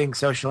business meetings,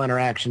 social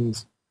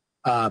interactions,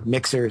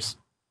 mixers.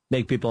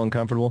 Make people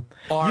uncomfortable.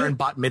 Bar and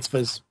bat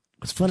mitzvahs.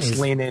 What's funny Just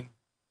lean in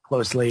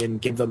closely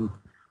and give them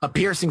a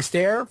piercing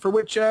stare for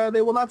which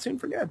they will not soon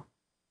forget.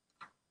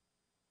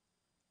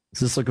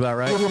 Does this look about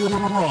right?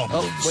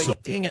 Oh,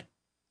 wait, dang it.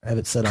 I have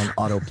it set on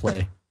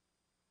autoplay.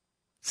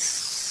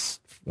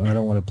 I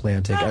don't want to play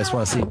on take. I just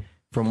want to see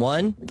from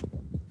one.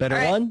 Better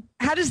right. One.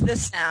 How does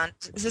this sound?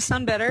 Does this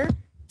sound better?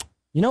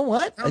 You know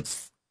what?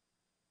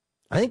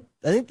 I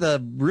think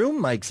the room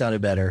mic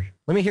sounded better.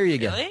 Let me hear you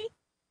again.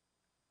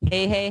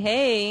 Really?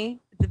 Hey.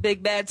 The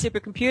big bad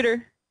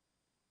supercomputer.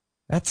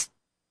 I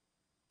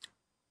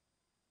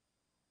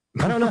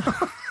don't know.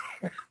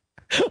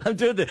 I'm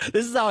doing this.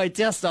 This is how I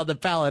test on the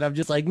palette. I'm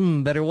just like,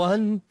 better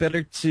one,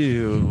 better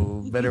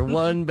two, better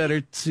one,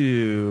 better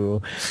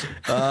two.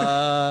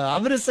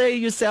 I'm going to say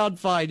you sound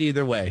fine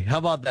either way. How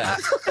about that?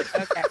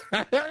 Okay.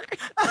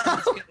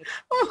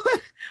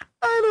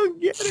 I don't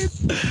get it.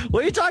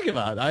 What are you talking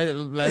about?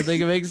 I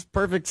think it makes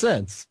perfect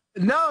sense.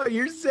 No,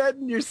 you're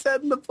setting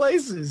the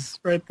places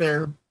right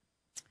there.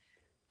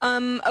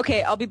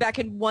 Okay, I'll be back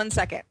in 1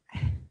 second.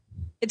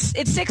 It's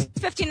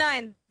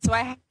 6:59, so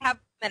I have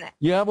a minute.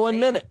 You have 1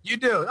 minute. You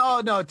do.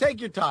 Oh no, take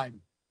your time.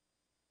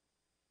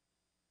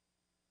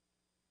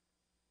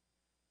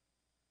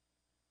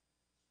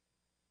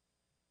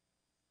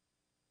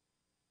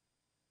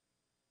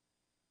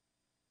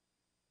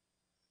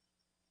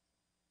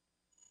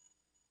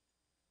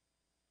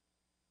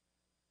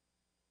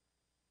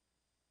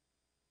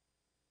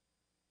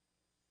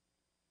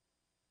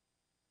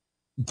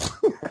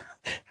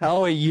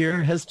 How a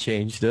year has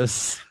changed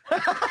us.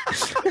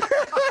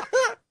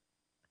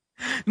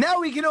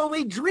 Now we can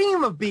only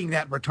dream of being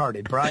that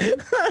retarded,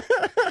 Brian.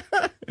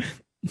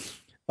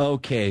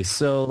 Okay,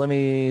 so let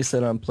me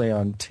set on play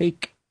on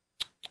take.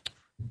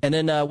 And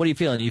then what are you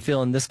feeling? Are you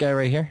feeling this guy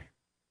right here?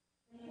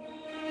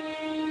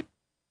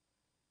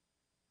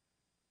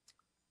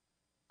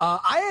 I'll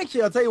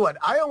tell you what,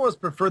 I almost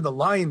prefer the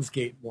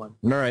Lionsgate one.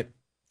 All right.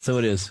 So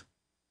it is.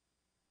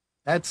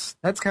 That's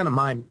kind of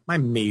my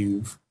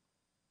move.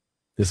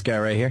 This guy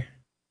right here.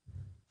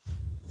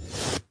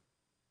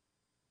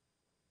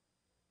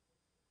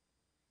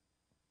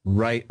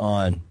 Right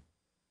on.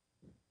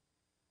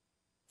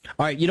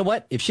 All right, you know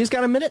what? If she's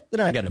got a minute, then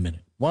I got a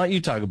minute. Why don't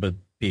you talk about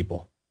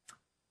people?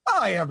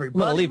 Hi,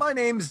 everybody. My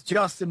name's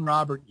Justin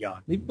Robert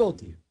Young. Leave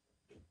both of you.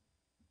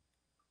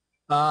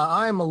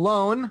 I'm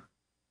alone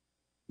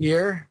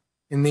here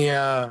in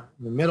the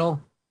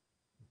middle,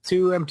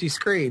 2 empty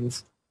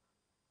screens,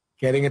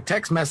 getting a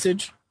text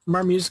message from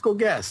our musical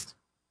guest.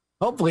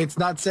 Hopefully it's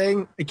not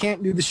saying I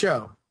can't do the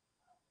show.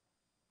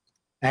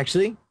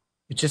 Actually,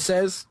 it just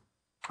says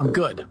I'm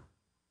good.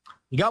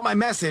 You got my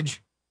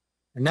message,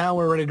 and now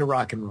we're ready to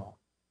rock and roll.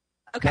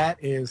 Okay. That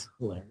is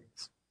hilarious.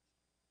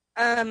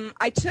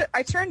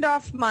 I turned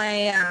off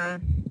my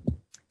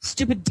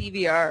stupid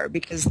DVR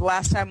because the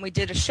last time we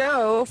did a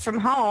show from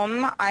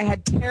home, I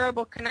had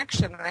terrible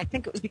connection, and I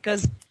think it was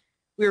because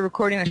we were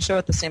recording a show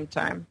at the same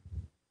time.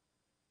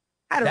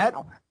 I don't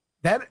know.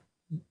 That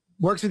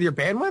works with your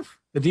bandwidth,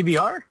 the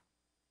DVR?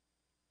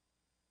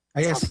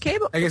 I guess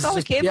cable. It's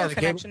always cable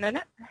connection, isn't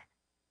it?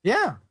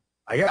 Yeah,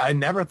 I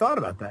never thought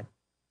about that.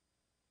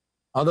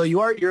 Although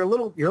you're a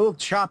little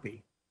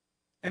choppy.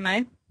 Am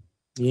I?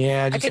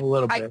 Yeah, just a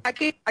little bit. I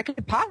could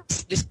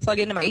possibly just plug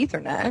into my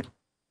Ethernet.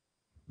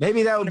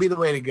 Maybe that would be the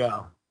way to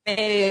go.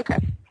 Okay.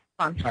 Come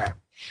on. All right.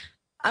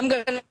 I'm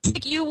gonna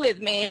take you with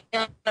me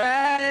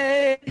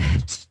right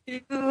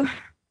to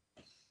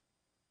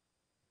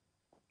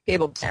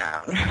Cable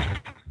Town.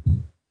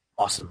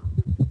 Awesome.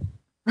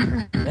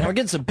 And we're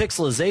getting some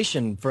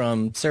pixelization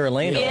from Sarah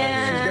Lane.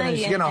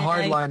 She's gonna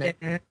hardline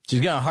it.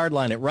 She's gonna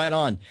hardline it right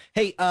on.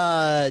 Hey,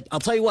 I'll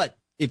tell you what.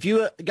 If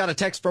you got a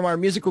text from our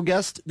musical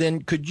guest,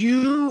 then could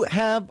you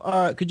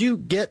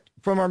get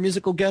from our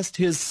musical guest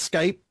his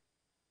Skype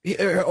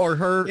or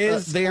her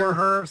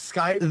her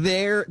Skype?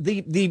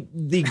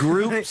 The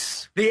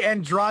groups, the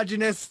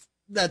androgynous.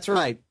 That's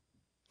right.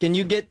 Can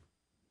you get?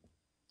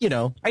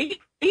 Are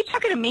you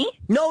talking to me?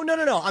 No.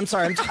 I'm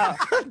sorry.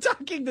 I'm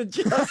talking to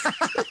Justin.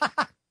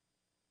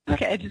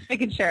 Okay, just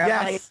making sure.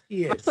 Yes,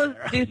 he is. I'm supposed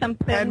to do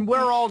something. And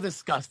we're all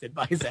disgusted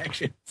by his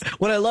actions.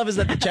 What I love is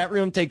that the chat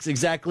room takes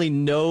exactly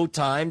no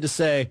time to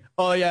say,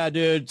 oh, yeah,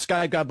 dude,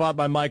 Skype got bought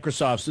by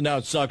Microsoft, so now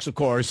it sucks, of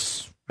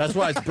course. That's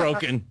why it's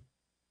broken.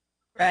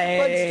 Right.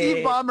 But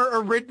Steve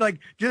Ballmer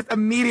just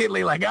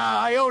immediately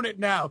I own it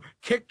now.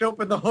 Kicked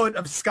open the hood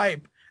of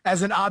Skype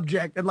as an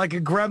object and like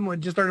a gremlin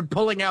just started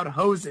pulling out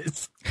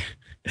hoses.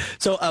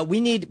 So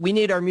we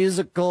need our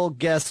musical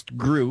guest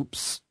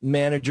groups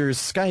manager's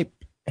Skype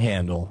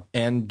handle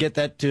and get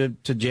that to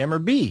Jammer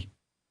B.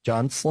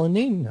 John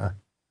Slanina.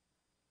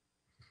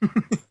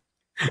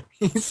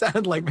 He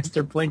sounded like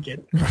Mr.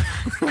 Plinkett.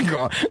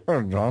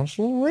 John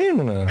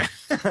Slanina.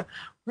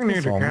 We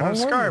need to get a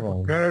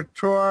Skype. Get it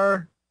to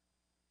our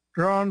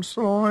John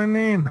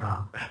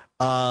Slanina.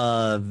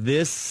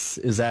 This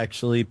is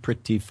actually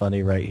pretty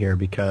funny right here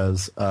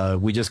because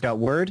we just got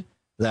word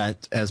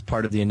that as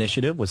part of the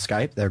initiative with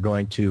Skype, they're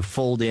going to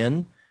fold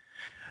in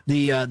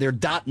their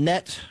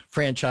 .NET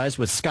franchise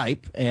with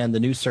Skype, and the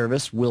new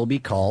service will be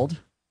called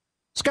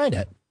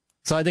Skynet.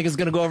 So I think it's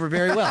going to go over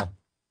very well.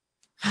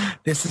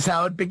 This is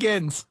how it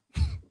begins.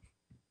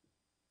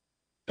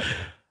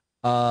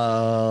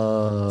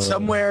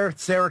 Somewhere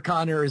Sarah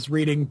Connor is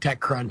reading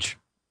TechCrunch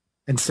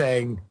and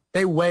saying,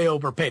 they way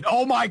overpaid.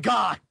 Oh, my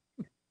God!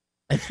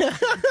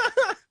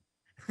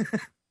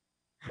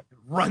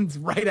 Runs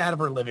right out of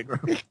her living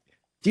room.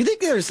 Do you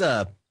think there's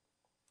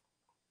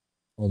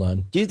hold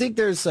on. Do you think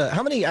there's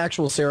how many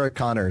actual Sarah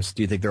Connors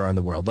do you think there are in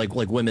the world? Like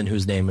women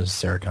whose name is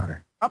Sarah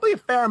Connor? Probably a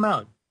fair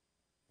amount.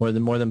 More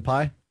than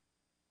pi?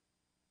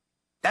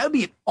 That would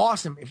be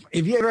awesome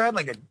if you ever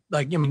had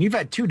you've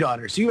had 2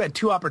 daughters, so you had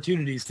 2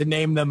 opportunities to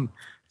name them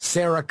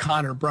Sarah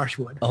Connor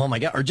Brushwood. Oh my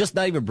God! Or just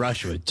not even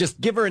Brushwood.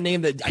 Just give her a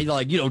name that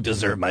you don't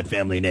deserve my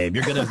family name.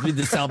 You're gonna be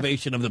the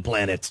salvation of the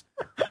planet.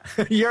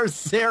 You're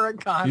Sarah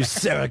Connor. You're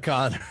Sarah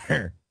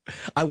Connor.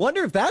 I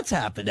wonder if that's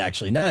happened,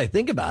 actually, now that I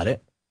think about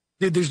it.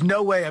 Dude, there's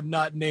no way I'm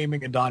not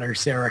naming a daughter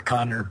Sarah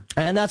Connor.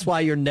 And that's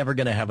why you're never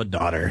going to have a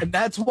daughter. And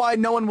that's why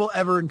no one will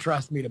ever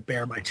entrust me to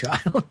bear my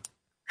child.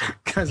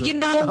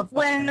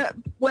 When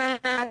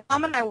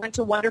Tom and I went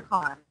to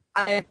WonderCon,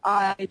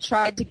 I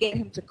tried to get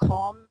him to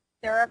call me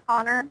Sarah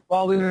Connor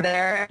while we were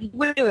there. He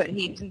wouldn't do it.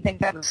 He didn't think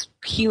that was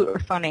cute or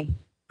funny.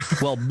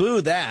 Well, boo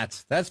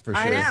that. That's for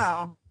sure. I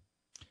know.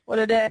 What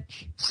a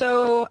dick.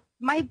 So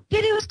my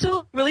video is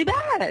still really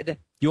bad.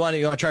 You want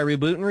to try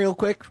rebooting real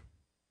quick?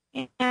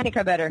 Yeah, I think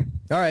I better.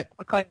 All right.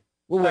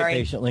 We'll wait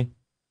patiently.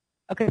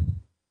 Okay.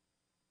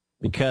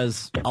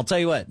 Because I'll tell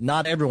you what,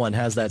 not everyone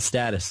has that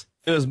status.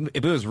 If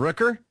it was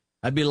Rooker,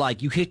 I'd be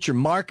like, you hit your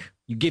mark,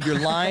 you give your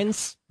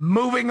lines.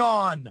 Moving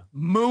on.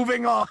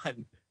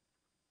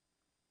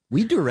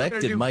 We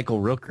directed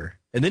Michael Rooker,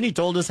 and then he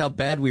told us how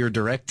bad we were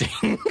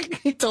directing.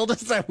 He told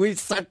us that we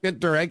sucked at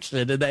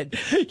direction and that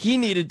he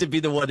needed to be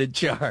the one in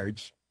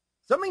charge.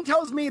 Something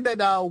tells me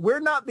that we're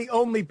not the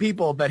only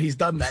people that he's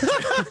done that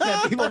to.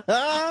 That people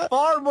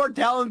far more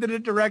talented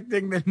at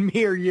directing than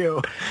me or you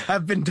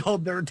have been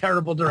told they're a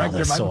terrible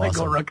director by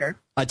Michael Rooker.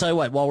 I tell you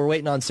what, while we're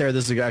waiting on Sarah,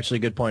 this is actually a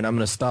good point. I'm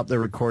going to stop the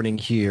recording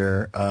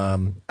here.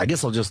 I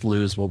guess I'll just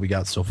lose what we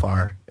got so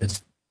far.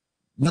 It's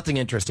nothing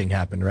interesting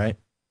happened, right?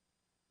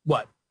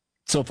 What?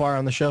 So far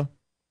on the show?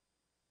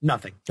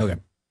 Nothing. Okay.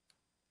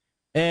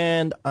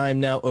 And I'm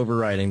now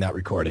overriding that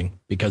recording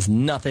because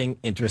nothing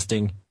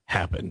interesting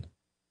happened.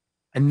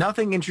 And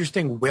nothing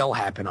interesting will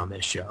happen on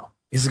this show.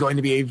 This is going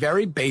to be a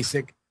very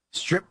basic,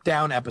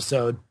 stripped-down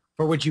episode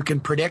for which you can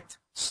predict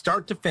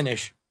start to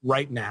finish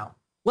right now.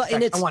 Well,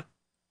 and I want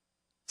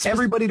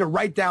everybody to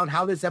write down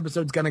how this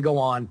episode's going to go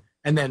on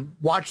and then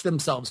watch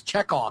themselves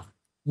check off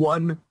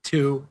 1,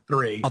 2,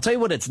 3. I'll tell you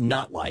what it's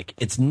not like.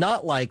 It's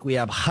not like we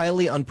have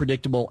highly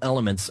unpredictable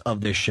elements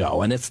of this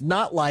show. And it's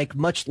not like,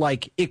 much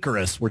like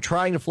Icarus, we're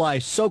trying to fly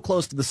so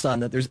close to the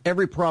sun that there's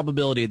every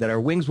probability that our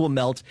wings will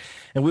melt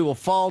and we will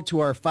fall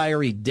to our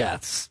fiery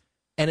deaths.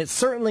 And it's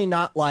certainly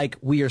not like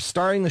we are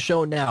starting the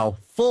show now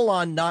full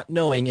on not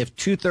knowing if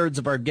 2/3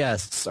 of our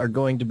guests are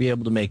going to be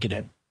able to make it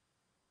in.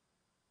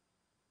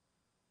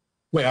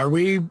 Wait, are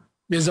we,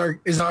 is our,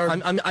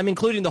 I'm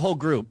including the whole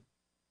group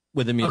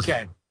with the music.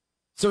 Okay.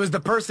 So is the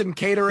person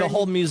catering the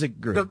whole music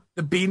group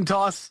the bean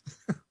toss?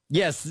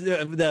 Yes,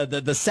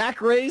 the sack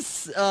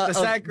race. The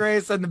sack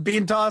race and the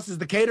bean toss is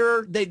the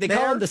caterer. They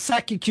call him the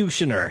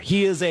saccucutioner.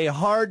 He is a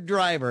hard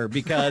driver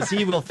because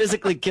he will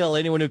physically kill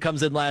anyone who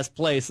comes in last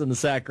place in the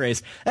sack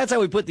race. That's how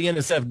we put the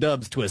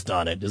NSFW twist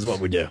on it, is what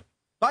we do.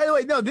 By the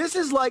way, no, this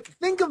is like,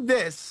 think of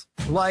this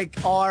like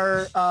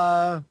our,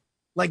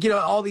 like, you know,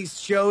 all these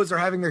shows are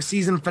having their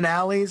season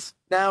finales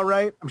now,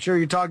 right? I'm sure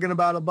you're talking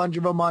about a bunch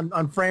of them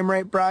on Frame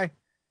Rate, Bri.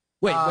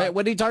 Wait,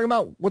 what are you talking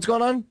about? What's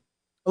going on?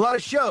 A lot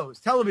of shows,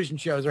 television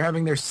shows, are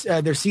having their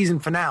season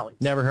finales.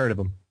 Never heard of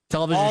them.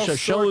 Television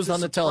shows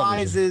on the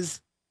television.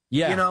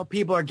 Yeah, you know,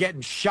 people are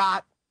getting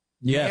shot,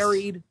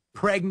 married,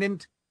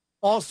 pregnant,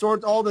 all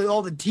sorts, all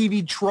the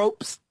TV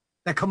tropes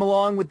that come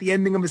along with the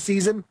ending of a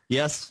season.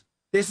 Yes,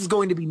 this is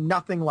going to be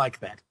nothing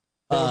like that.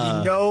 There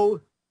will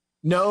be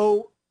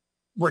no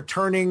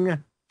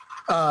returning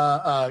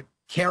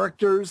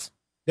characters.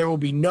 There will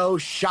be no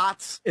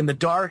shots in the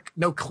dark,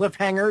 no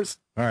cliffhangers.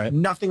 All right.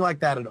 Nothing like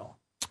that at all.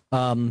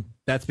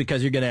 That's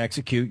because you're going to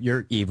execute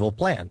your evil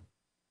plan.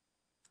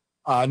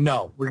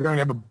 No, we're going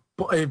to have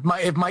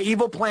if my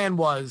evil plan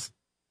was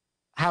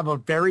have a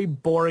very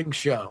boring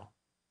show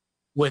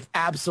with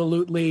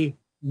absolutely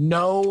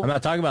no. I'm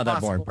not talking about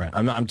that boring plan.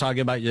 I'm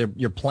talking about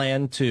your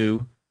plan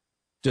to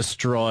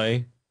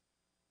destroy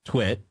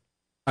Twit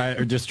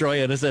or destroy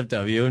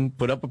NSFW and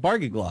put up a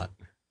parking lot.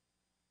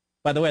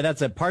 By the way,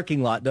 that's at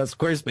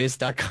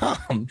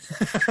parkinglot.squarespace.com.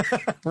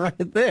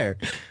 Right there.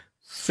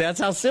 So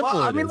that's how simple it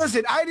is. I mean,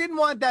 listen, I didn't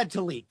want that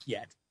to leak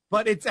yet,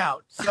 but it's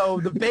out.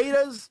 So the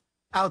beta's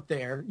out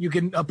there. You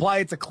can apply.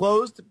 It's a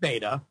closed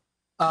beta,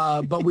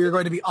 but we're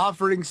going to be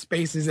offering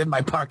spaces in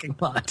my parking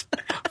lot,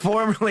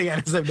 formerly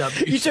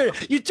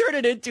NSFW. You turn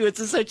it into, it's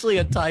essentially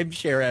a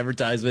timeshare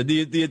advertisement.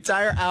 The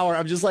entire hour,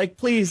 I'm just like,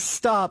 please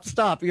stop.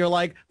 And you're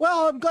like,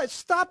 well, I'm glad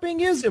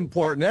stopping is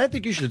important. I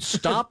think you should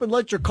stop and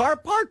let your car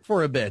park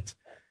for a bit.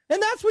 And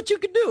that's what you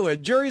can do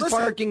at Jury's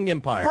Parking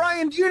Empire.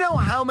 Brian, do you know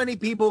how many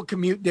people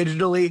commute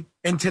digitally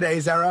in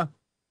today's era?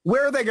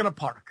 Where are they going to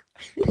park?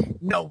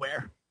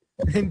 Nowhere.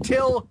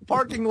 Until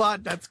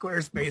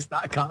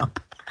parkinglot.squarespace.com.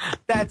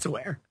 That's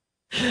where.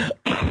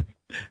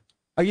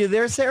 Are you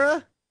there,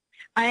 Sarah?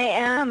 I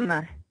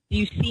am. Do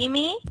you see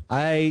me?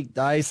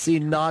 I see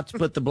naught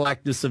but the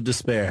blackness of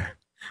despair.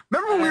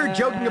 Remember when we were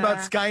joking about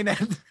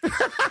Skynet?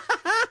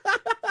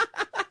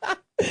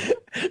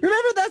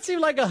 Remember that seemed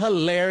like a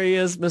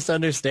hilarious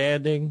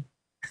misunderstanding?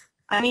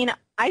 I mean,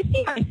 I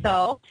see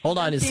myself. Hold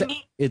on.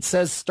 It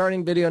says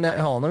starting video now.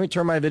 Hold on. Let me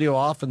turn my video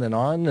off and then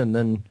on, and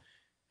then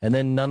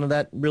none of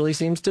that really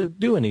seems to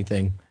do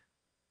anything.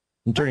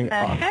 I'm turning it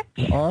off.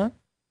 On.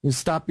 You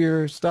stop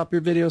your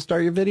video.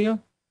 Start your video.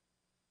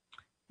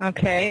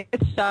 Okay,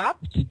 it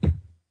stopped.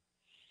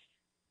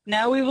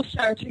 Now we will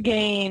start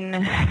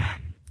again.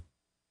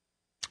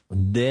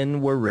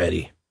 Then we're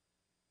ready.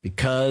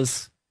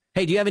 Because,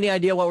 hey, do you have any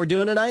idea what we're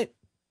doing tonight?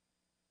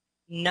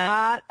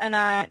 Not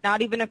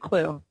even a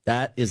clue.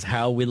 That is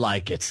how we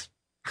like it.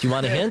 Do you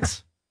want a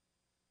hint?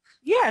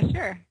 Yeah,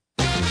 sure.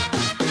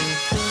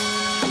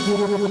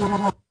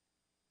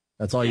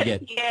 That's all you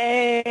get.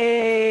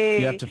 Yay!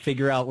 You have to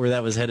figure out where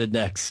that was headed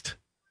next.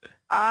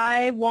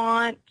 I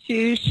want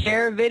to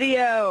share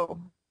video.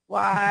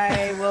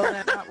 Why will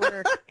that not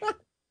work?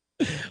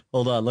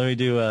 Hold on, let me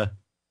do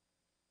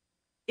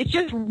It's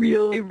just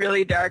really,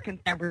 really dark in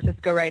San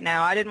Francisco right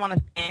now. I didn't want to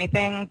say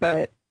anything,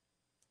 but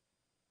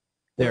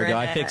there we go.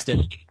 I fixed it.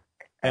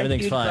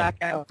 Everything's fine.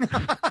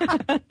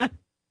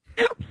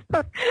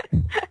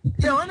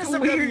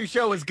 NSFW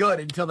show was good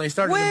until they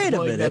started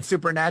employing that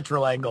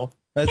supernatural angle.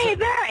 Hey,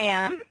 there I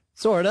am.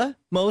 Sorta,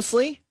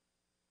 mostly.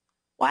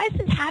 Why is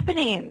this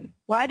happening?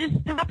 Why does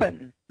this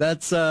happen?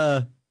 That's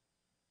what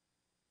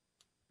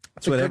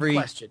every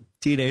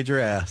teenager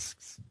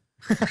asks.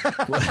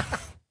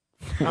 That's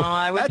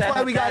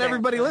why we got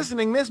everybody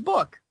listening this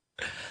book.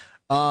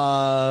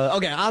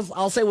 Okay,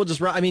 I'll say we'll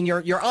just. I mean,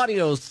 your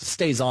audio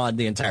stays on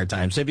the entire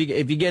time. So if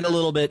you get a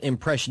little bit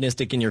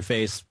impressionistic in your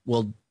face,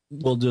 we'll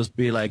just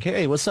be like,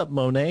 "Hey, what's up,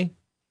 Monet?"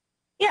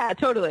 Yeah,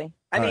 totally.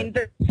 I mean,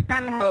 that's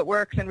kind of how it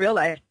works in real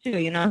life too.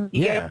 You know,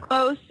 you get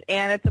close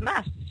and it's a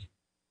mess.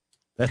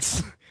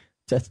 That's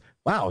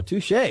wow,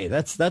 touche.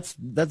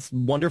 That's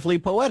wonderfully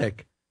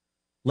poetic.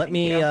 Let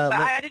me.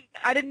 I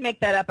didn't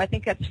make that up. I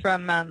think that's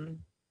from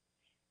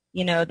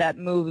that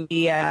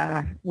movie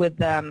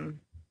with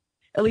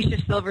Alicia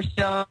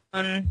Silverstone,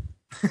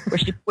 where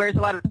she wears a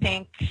lot of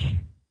pink.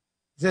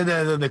 Is it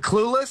the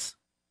Clueless?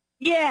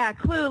 Yeah,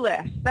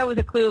 Clueless. That was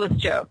a Clueless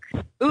joke.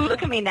 Ooh,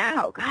 look at me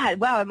now. God,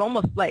 wow, I'm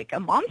almost like a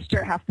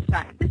monster half the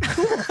time.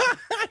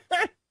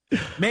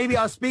 Maybe,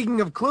 speaking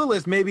of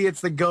Clueless, maybe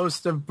it's the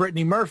ghost of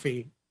Brittany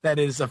Murphy that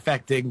is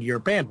affecting your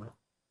bandwidth.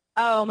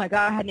 Oh, my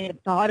God, I hadn't even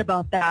thought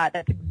about that.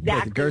 That's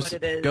exactly what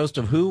it is. Ghost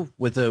of who?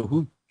 With the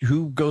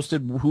who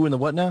ghosted who in the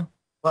what now?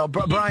 Well,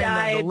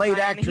 Brian, the late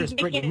actress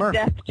Brittany Murphy.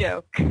 Death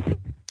joke.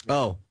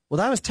 Oh, well,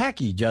 that was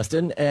tacky,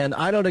 Justin, and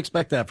I don't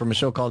expect that from a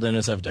show called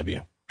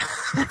NSFW.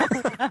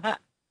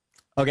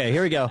 Okay,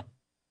 here we go.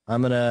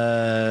 I'm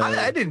gonna.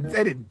 I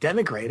didn't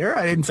denigrate her.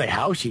 I didn't say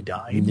how she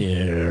died.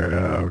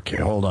 Yeah. Okay,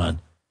 hold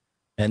on.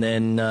 And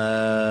then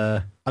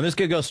I'm just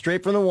gonna go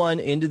straight from the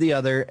one into the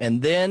other,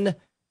 and then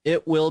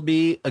it will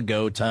be a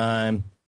go time.